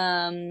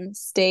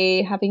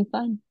 stay having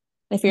fun.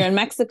 If you're in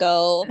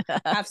Mexico,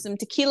 have some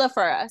tequila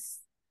for us.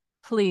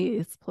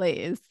 Please.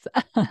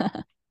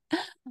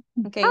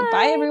 Okay,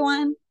 bye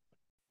everyone.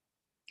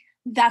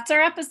 That's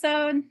our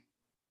episode.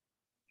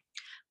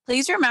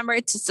 Please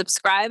remember to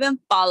subscribe and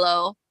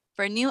follow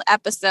for new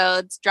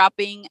episodes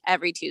dropping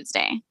every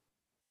Tuesday.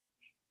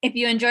 If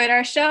you enjoyed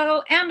our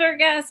show and our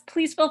guests,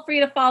 please feel free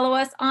to follow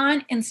us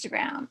on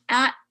Instagram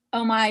at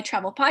Oh My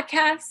Travel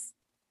Podcast,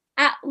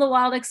 at The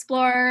Wild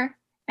Explorer,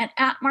 and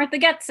at Martha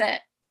Gets It.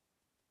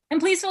 And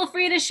please feel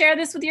free to share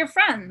this with your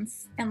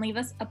friends and leave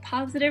us a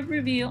positive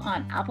review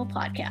on Apple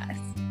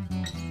Podcasts.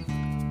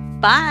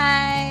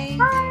 Bye.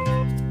 Bye.